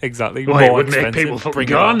 exactly. Well, it would make people fucking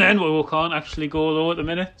gone then. We can't actually go though at the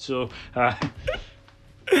minute. So,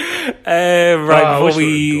 before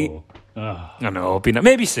we. I know,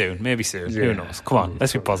 maybe soon. Yeah. Who knows? Come on,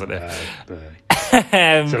 let's be positive.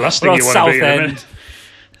 It's the last thing you want to be in a minute.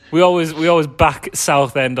 We always back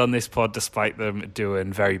Southend on this pod, despite them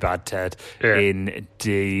doing very bad, Ted. Yeah.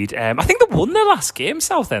 Indeed. I think they won their last game,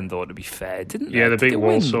 Southend, though, to be fair, didn't they? Yeah, they beat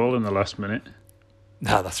Walsall in the last minute.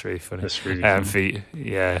 No, that's really funny. Funny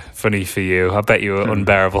for you. I bet you were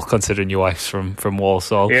unbearable considering your wife's from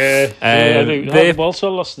Walsall. Yeah, I think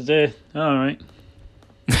Walsall lost the day. All right.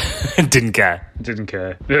 Didn't care.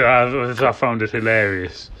 Yeah, I found it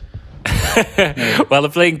hilarious. Well, they're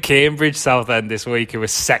playing Cambridge Southend this week, who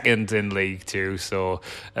was second in League Two, so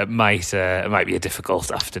it might be a difficult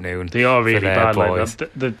afternoon. They are really bad. Boys.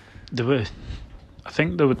 They were, I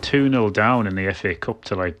think they were 2-0 down in the FA Cup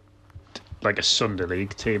to like a Sunday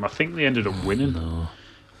League team. I think they ended up winning.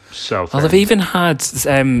 Southend. Well, they've even had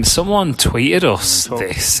someone tweeted us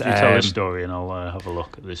this. Tell the story, and I'll have a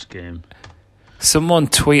look at this game. Someone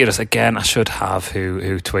tweeted us again. I should have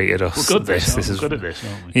who tweeted us. We're good this is good at this,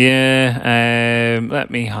 aren't we? Yeah. Let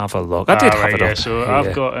me have a look. I did have it up. So here.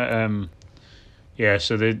 I've got.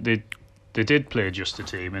 So they did play just a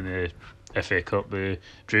team in the FA Cup. They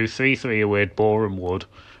drew 3-3 away at Boreham Wood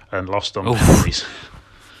and lost on penalties.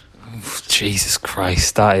 Jesus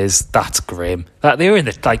Christ, that's grim. That they were in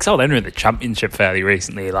the Championship fairly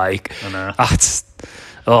recently. Like, I know.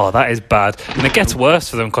 That is bad. And it gets worse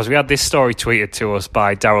for them because we had this story tweeted to us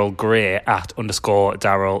by Daryl Gray at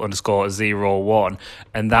 _Daryl_01.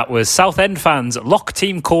 And that was Southend fans lock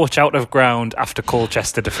team coach out of ground after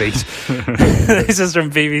Colchester defeat. This is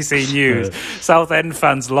from BBC News. Southend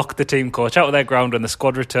fans locked the team coach out of their ground when the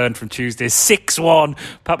squad returned from Tuesday's 6-1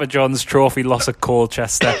 Papa John's Trophy loss at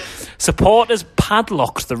Colchester. Supporters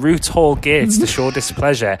padlocked the Roots Hall gates to show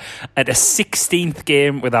displeasure at a 16th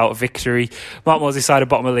game without victory. Mark Moseley side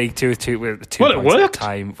bottom of League Two with two points at a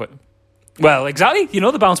time. Well, exactly.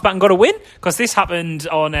 They bounced back and got a win because this happened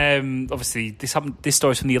on. Obviously, this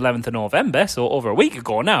story's from the 11th of November, so over a week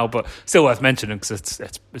ago now. But still worth mentioning because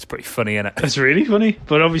it's pretty funny, isn't it? It's really funny,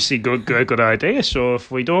 but obviously good idea. So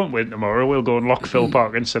if we don't win tomorrow, we'll go and lock Phil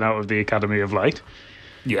Parkinson out of the Academy of Light.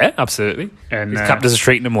 Yeah, absolutely. And his captors are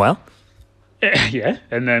treating him well. Yeah,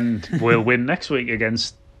 and then we'll win next week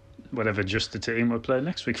against whatever just the team we're playing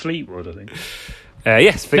next week, Fleetwood, I think.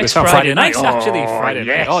 Yes, next Friday night. Actually, Friday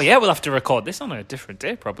night. Oh, yeah, we'll have to record this on a different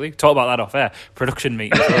day, probably. Talk about that off air. Production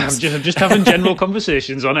meeting. I'm just having general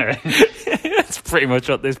conversations on it. That's pretty much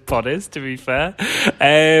what this pod is, to be fair.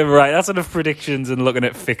 Right, that's enough predictions and looking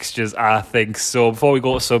at fixtures, I think. So before we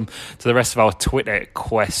go to the rest of our Twitter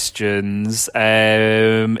questions,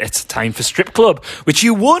 it's time for Strip Club, which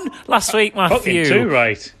you won last week, Matthew. Fucking 2,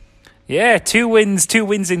 right? Yeah, 2 wins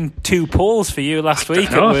in 2 polls for you last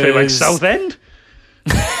week. I feel like Southend.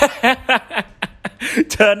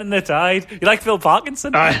 Turning the tide. You like Phil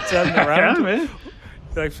Parkinson? Turning around. Yeah,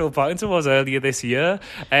 like Phil Parkinson was earlier this year.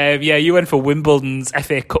 You went for Wimbledon's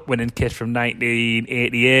FA Cup winning kit from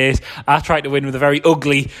 1988. I tried to win with a very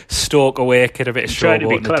ugly Stoke away kit, a bit of showboat. You tried to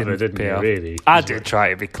be clever, didn't you? Really? I did try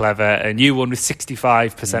to be clever, and you won with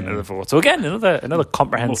 65% of the vote. So again, another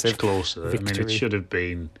comprehensive much closer. victory. I mean, it should have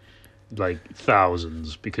been like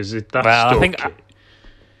thousands because that's Stoke kit.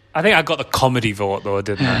 I think I got the comedy vote though,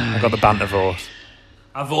 didn't I? I got the banter vote.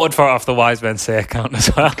 I voted for it off the Wise Men Say account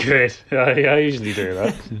as well. Great. I usually do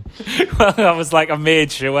that. Well, I was like, I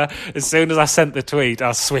made sure as soon as I sent the tweet,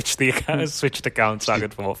 I switched the account, switched accounts so I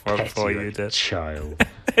could vote for it before you did. Child.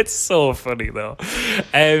 It's so funny though.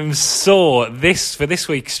 So this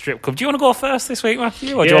week's strip club. Do you want to go first this week,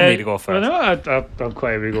 Matthew, or do you want me to go first? Well, no, I'm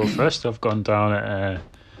quite happy to go first. I've gone down at a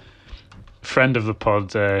friend of the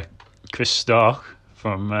pod, Chris Stark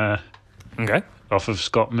from off of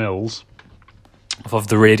Scott Mills. Off of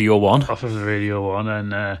the Radio 1. Off of the Radio 1,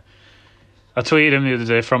 and I tweeted him the other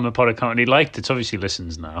day from the pod account, and he liked it. Obviously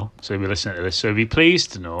listens now, so he'll be listening to this. So he'll be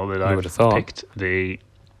pleased to know that I've picked the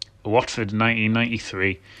Watford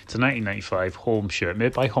 1993 to 1995 home shirt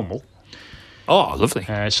made by Hummel. Oh, lovely.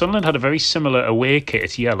 Sunderland had a very similar away kit.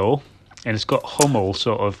 It's yellow, and it's got Hummel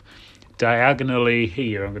sort of diagonally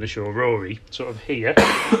here. I'm going to show Rory, sort of here.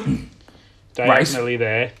 Diagonally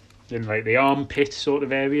there, in like the armpit sort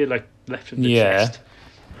of area, like left of the chest.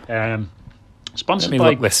 Sponsored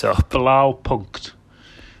by Bilal Punkt,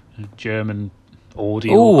 German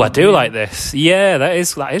audio. Oh, I do like this. Yeah, that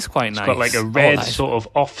is quite nice. It's got like a red sort of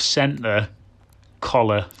off-centre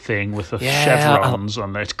collar thing with the chevrons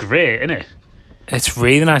on there. It's great, isn't it? It's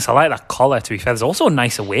really nice. I like that collar, to be fair. There's also a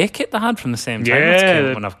nice away kit they had from the same time.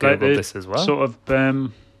 Yeah, when I've Googled this as well. Sort of, I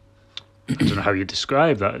don't know how you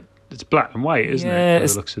describe that. It's black and white, isn't it? By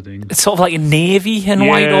the looks of things. It's sort of like a navy and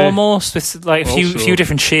white almost, with like a few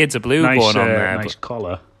different shades of blue going on there. Nice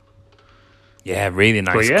collar. Yeah, really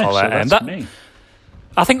nice collar. So that's me.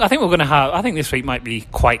 I think we're going to have. I think this week might be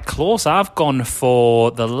quite close. I've gone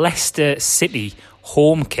for the Leicester City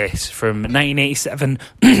home kit from 1987.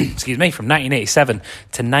 Excuse me, from 1987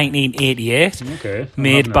 to 1988. Okay,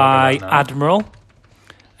 made by Admiral.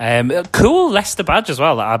 Cool Leicester badge as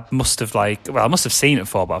well that I must have seen it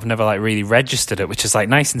for, but I've never really registered it, which is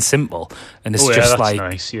nice and simple, and it's just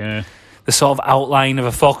nice, yeah. The sort of outline of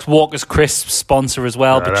a Fox Walker's Crisp sponsor as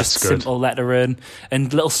well, but just simple lettering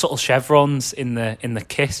and little subtle chevrons in the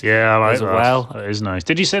kit. Yeah, I like as well. That is nice.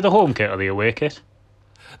 Did you say the home kit or the away kit?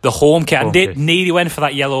 The home kit. I nearly went for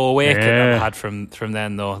that yellow away kit that I had from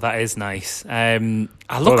then though. That is nice. I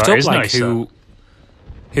looked up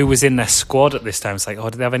who was in their squad at this time. It's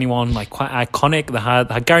did they have anyone quite iconic? They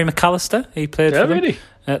had Gary McAllister. He played for them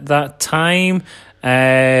at that time.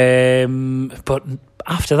 But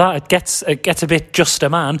after that, it gets a bit just a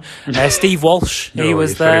man. Steve Walsh, he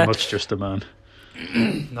was there. Very much just a man.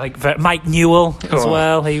 Mike Newell as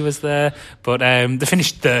well. He was there. But they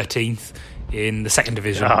finished 13th in the second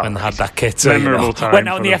division when they had that kit. So, time. Went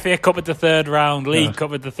out in the FA Cup at the third round, League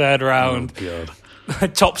Cup at the third round. Oh, God.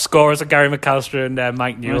 Top scorers are Gary McAllister and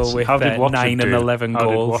Mike Newell with 9 and 11 goals. How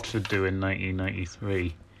did Watford do in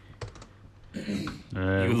 1993?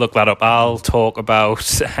 You look that up. I'll talk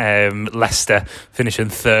about Leicester finishing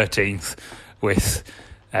 13th with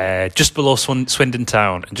just below Swindon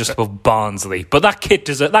Town and just above Barnsley. But that kit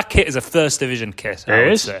is a first division kit.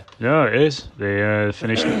 It is. Yeah, it is. They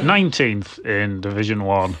finished 19th in Division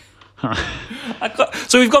 1.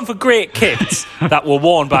 So we've gone for great kits that were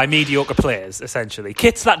worn by mediocre players, essentially.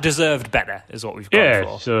 Kits that deserved better is what we've gone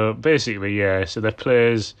for. So basically, so the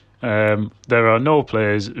players, there are no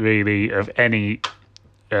players really of any,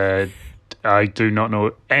 I do not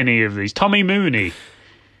know any of these. Tommy Mooney.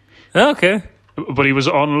 Okay. But he was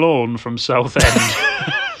on loan from Southend.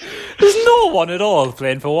 There's no one at all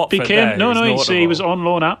playing for Watford. He was on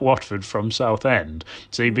loan at Watford from Southend.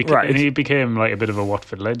 So he became a bit of a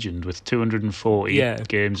Watford legend with 240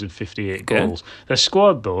 games and 58 goals. Their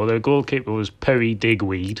squad, though, their goalkeeper was Perry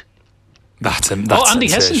Digweed. That's Andy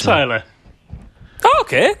Hessenthaler. Oh,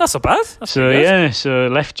 okay, that's not bad. So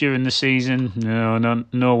left during the season.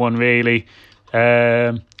 No one really.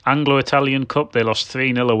 Anglo-Italian Cup, they lost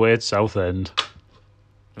 3-0 away at Southend.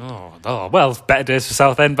 Oh, well, better days for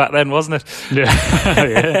Southend back then, wasn't it?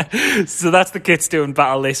 Yeah. So that's the kits doing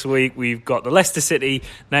battle this week. We've got the Leicester City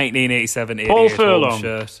 1987 Paul Furlong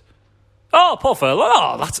shirt. Oh, Paul Furlong.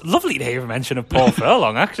 Oh, that's lovely to hear a mention of Paul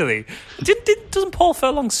Furlong, actually. Doesn't Paul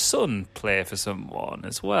Furlong's son play for someone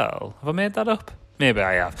as well? Have I made that up? Maybe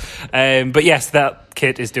I have. But yes, that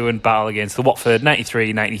kit is doing battle against the Watford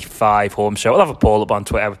 93-95 home shirt. We'll have a poll up on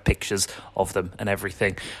Twitter with pictures of them and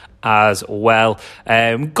everything as well.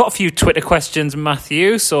 Got a few Twitter questions,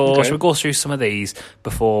 Matthew, so should we go through some of these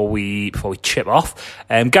before we chip off?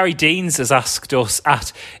 Gary Deans has asked us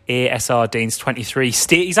at ASR Deans 23.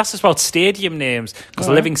 He's asked us about stadium names because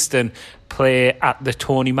Livingston play at the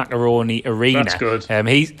Tony Macaroni Arena. That's good.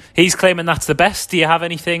 He's claiming that's the best. Do you have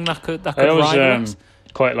anything that could rival us?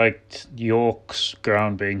 quite liked York's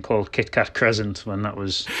ground being called Kit Kat Crescent when that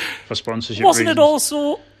was for sponsorship Wasn't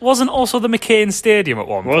reasons. Wasn't also the McCain Stadium at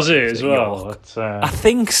one point? Was it as well? York? But, I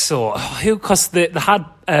think so. Because they had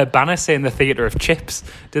a banner saying the Theatre of Chips,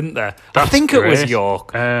 didn't they? I think it was great.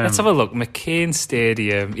 York. Let's have a look. McCain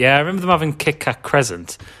Stadium. Yeah, I remember them having Kit Kat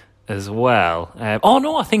Crescent as well. I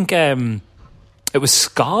think it was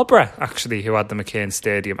Scarborough, actually, who had the McCain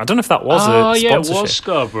Stadium. I don't know if that was a sponsorship. yeah, it was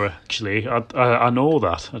Scarborough, actually. I know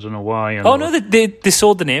that. I don't know why. They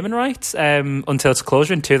sold the naming rights until its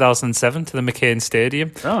closure in 2007 to the McCain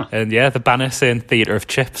Stadium. Oh. And yeah, the banner saying Theatre of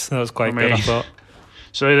Chips. That was quite good, I thought.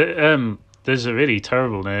 So there's a really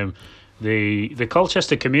terrible name. The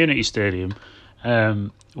Colchester Community Stadium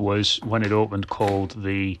was, when it opened, called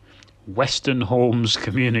the Western Holmes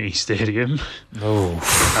Community Stadium.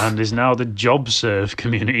 And is now the JobServe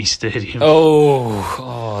Community Stadium.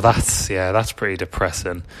 That's pretty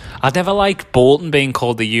depressing. I never liked Bolton being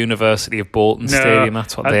called the University of Bolton Stadium.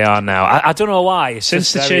 That's what they are now. I don't know why.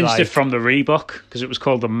 Since they changed it from the Reebok, because it was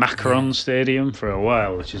called the Macron Stadium for a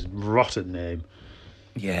while, which is a rotten name.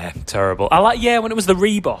 Yeah, terrible. I like when it was the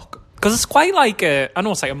Reebok. Because it's quite like I know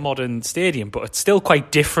it's like a modern stadium, but it's still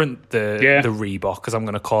quite different, the Reebok, because I'm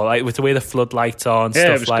going to call it, with the way the floodlights are and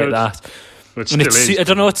stuff like good. that. But And I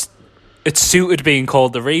don't know, it suited being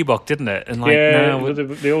called the Reebok, didn't it? And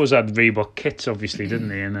they always had Reebok kits, obviously, didn't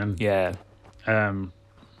they? And then,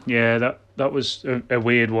 that was a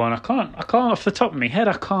weird one. I can't off the top of my head,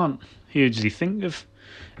 I can't hugely think of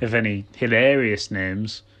any hilarious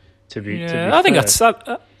names. To be I think that's not,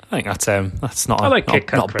 I like Kit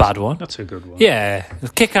Kat not a bad one. That's a good one. Yeah,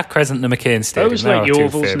 Kit Kat Crescent and the McCain Stadium. That was like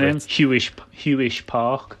Yeovil's name, Hewish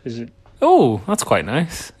Park, is it? Oh, that's quite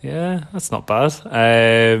nice. Yeah, that's not bad.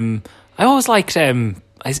 I always liked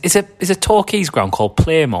is a Torquay's ground called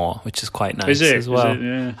Playmore, which is quite nice as well.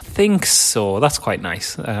 Yeah. I think so. That's quite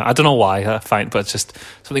nice. I don't know why I find, but it's just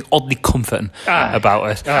something oddly comforting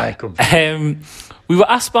about it. We were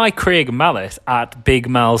asked by Craig Mallet at Big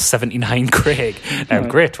Mal 79 Craig.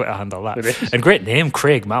 Great Twitter handle that, and great name,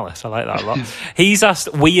 Craig Mallet. I like that a lot. He's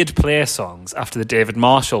asked weird play songs after the David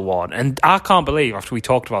Marshall one, and I can't believe after we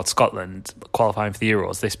talked about Scotland qualifying for the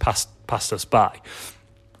Euros, this passed us by.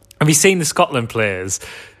 Have you seen the Scotland players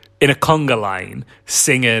in a conga line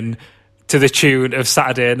singing to the tune of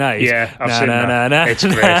Saturday Night? Yeah, I've seen that. It's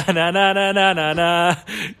great.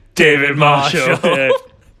 David Marshall. Yeah.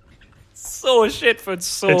 So shit, but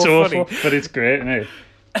it's funny. Awful, but it's great, isn't it?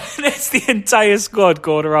 And it's the entire squad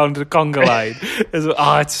going around the conga line.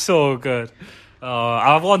 It's so good.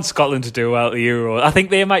 I want Scotland to do well at the Euro. I think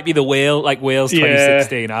they might be the Wales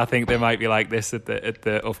 2016. Yeah. I think they might be like this at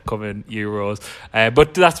the upcoming Euros.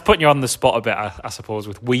 But that's putting you on the spot a bit, I suppose,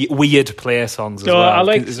 with weird play songs as well.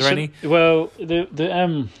 Is there any? Well,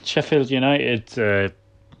 the Sheffield United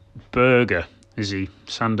Berger,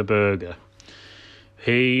 Sander Berger?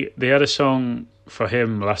 They had a song for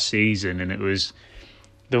him last season, and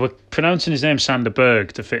they were pronouncing his name Sander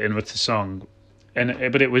Berg to fit in with the song.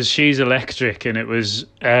 But it was She's Electric, and it was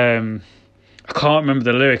I can't remember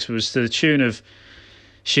the lyrics, but it was to the tune of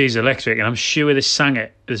She's Electric, and I'm sure they sang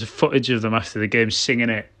it. There's a footage of them after the game singing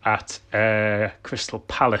it at Crystal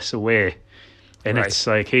Palace away, and It's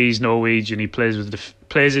like he's Norwegian. He plays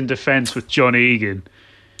in defence with John Egan.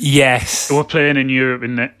 Yes, we're playing in Europe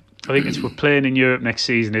we're playing in Europe next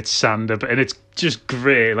season. It's Sander, and it's just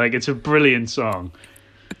great. Like, it's a brilliant song.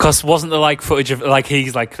 Because wasn't there footage of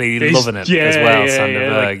he's clearly loving it as well, Sander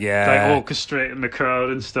Berg, like orchestrating the crowd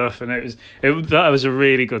and stuff, and that was a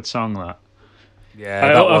really good song. That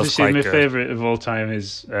that was obviously my good. favourite of all time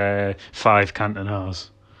is Five Cantonars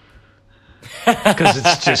because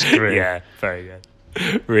it's just great. Yeah, very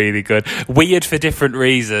good, really good. Weird for different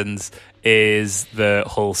reasons is the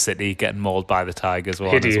Hull City getting mauled by the Tigers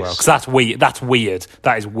one as well, because that's weird.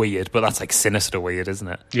 That is weird, but that's like sinister weird, isn't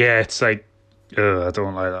it? Yeah, it's like. I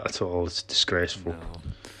don't like that at all. It's disgraceful. No.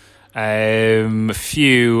 A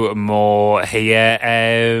few more here.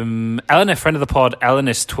 Eleanor, friend of the pod, Ellen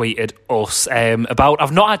has tweeted us about.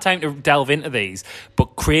 I've not had time to delve into these,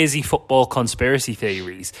 but crazy football conspiracy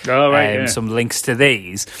theories. Oh, right. Yeah. Some links to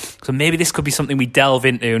these. So maybe this could be something we delve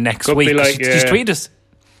into next week. She's tweeted us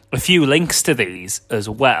a few links to these as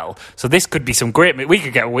well. So this could be some great. We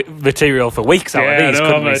could get material for weeks out of these.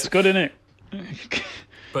 Couldn't we? It's good, isn't it?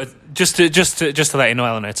 But just to let you know,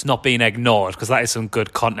 Eleanor, it's not being ignored because that is some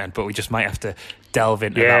good content. But we just might have to delve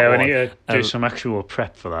into that. Yeah, we one. need to do some actual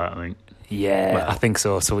prep for that, I think. Yeah, Well, I think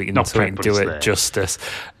so. So we can not do prep, but it's it there. justice.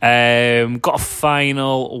 Got a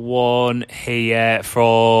final one here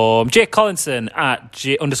from Jake Collinson at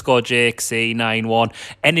 _JakeC91.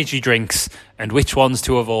 Energy drinks and which ones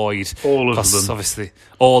to avoid? All of 'Cause them. obviously,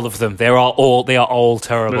 all of them. They are all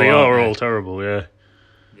terrible. But they aren't are they? all terrible, yeah.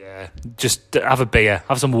 Yeah, just have a beer,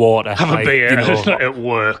 have some water, Have a beer you know. at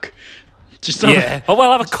work. Just have Yeah. Oh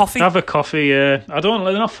well, have a coffee. Have a coffee, yeah. I don't.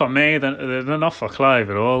 They're not for me. They're not for Clive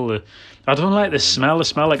at all. I don't like the smell. They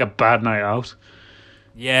smell like a bad night out.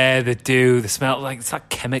 Yeah, they do. They smell like it's that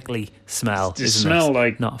chemically smell. They isn't smell it?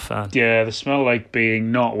 like Not a fan. Yeah, they smell like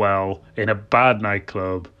being not well in a bad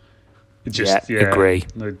nightclub. Just Yeah, agree.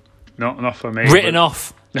 Not for me. Written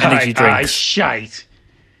off energy drinks. Shite.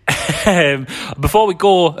 Before we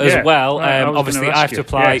go as Yeah, well, right, I was obviously gonna I have ask to you.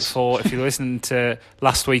 apply Yes. for, if you listen to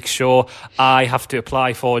last week's show, I have to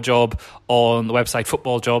apply for a job on the website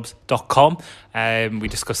footballjobs.com. We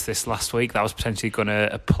discussed this last week, that I was potentially going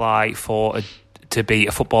to apply for to be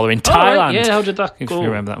a footballer in Thailand. right, yeah, how did that If go? you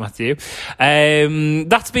remember that, Matthew.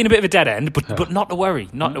 That's been a bit of a dead end, but not to worry,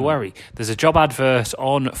 to worry. There's a job advert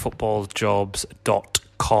on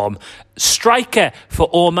footballjobs.com. Striker for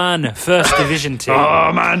Oman First Division team.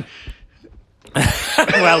 Oh man,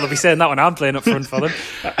 Well, they'll be saying that when I'm playing up front for them.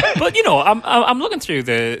 But you know, I'm looking through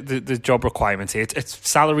the job requirements here. It's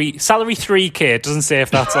salary 3K. It doesn't say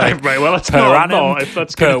if that's like right. Well, that's per not annum, not if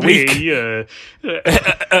that's per going to week, be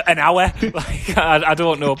an hour. Like I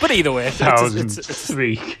don't know, but either way, thousands. it's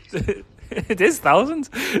it is thousands,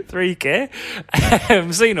 3K.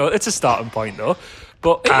 So you know, it's a starting point though.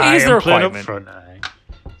 But here's the requirement.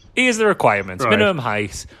 Here's the requirements. Right. Minimum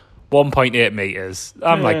height, 1.8 meters.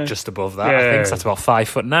 I'm Yeah. like just above that. I Yeah. think so that's about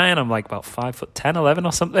 5'9". I'm like about 5'10", 11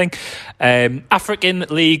 or something. African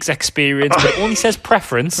leagues experience, but it only says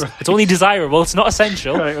preference. It's only desirable. It's not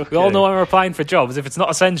essential. Right, okay. We all know when we're applying for jobs. If it's not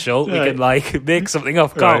essential, we Right. can like make something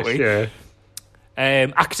up, can't we? Yeah.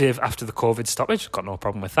 Active after the COVID stoppage. Got no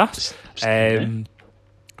problem with that. Just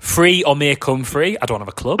Free or may come free. I don't have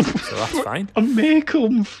a club, so that's fine. a make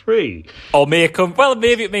 'em free. Or may come. Well,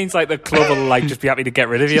 maybe it means like the club will like just be happy to get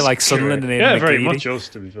rid of you, like Sunderland and Yeah, Aidan very McGeady. much us,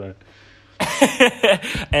 to be fair.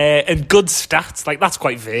 And good stats, like that's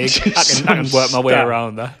quite vague. I can work my way Stat.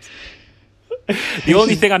 around that. The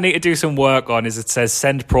only thing I need to do some work on is it says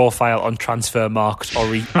send profile on transfer marked or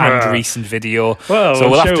and recent video. Well, so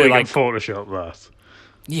I'm we'll sure have to we like can Photoshop that.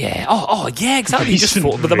 yeah. Oh yeah, exactly. Just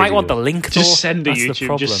Recent but they might want the video. link. Though. Just send a That's the YouTube.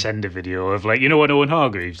 problem. Just send a video of like what Owen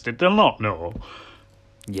Hargreaves did. They'll not know.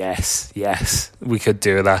 Yes, we could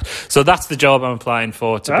do that. So that's the job I'm applying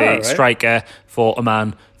for, to be right. striker for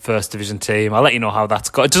Oman First Division team. I'll let you know how that's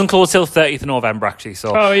got. It doesn't close till 30th of November, actually,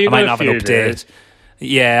 so you I might got not a have an few update. days.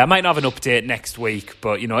 Yeah, I might not have an update next week,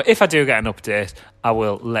 but you know, if I do get an update, I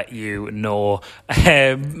will let you know.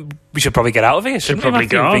 We should probably get out of here. Shouldn't Probably we?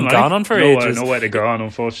 Matthew? We've been gone on for ages. Nowhere to go on,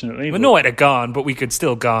 unfortunately. We're nowhere to gone, but we could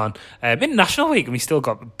still go on. International week, and we still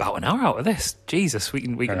got about an hour out of this. Jesus, we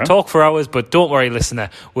can talk for hours, but don't worry, listener,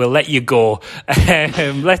 we'll let you go.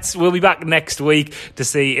 We'll be back next week to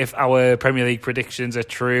see if our Premier League predictions are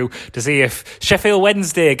true, to see if Sheffield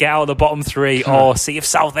Wednesday get out of the bottom three, or see if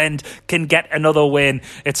Southend can get another win.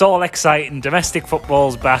 It's all exciting. Domestic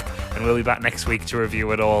football's back, and we'll be back next week to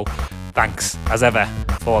review it all. Thanks, as ever,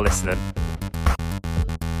 for listening.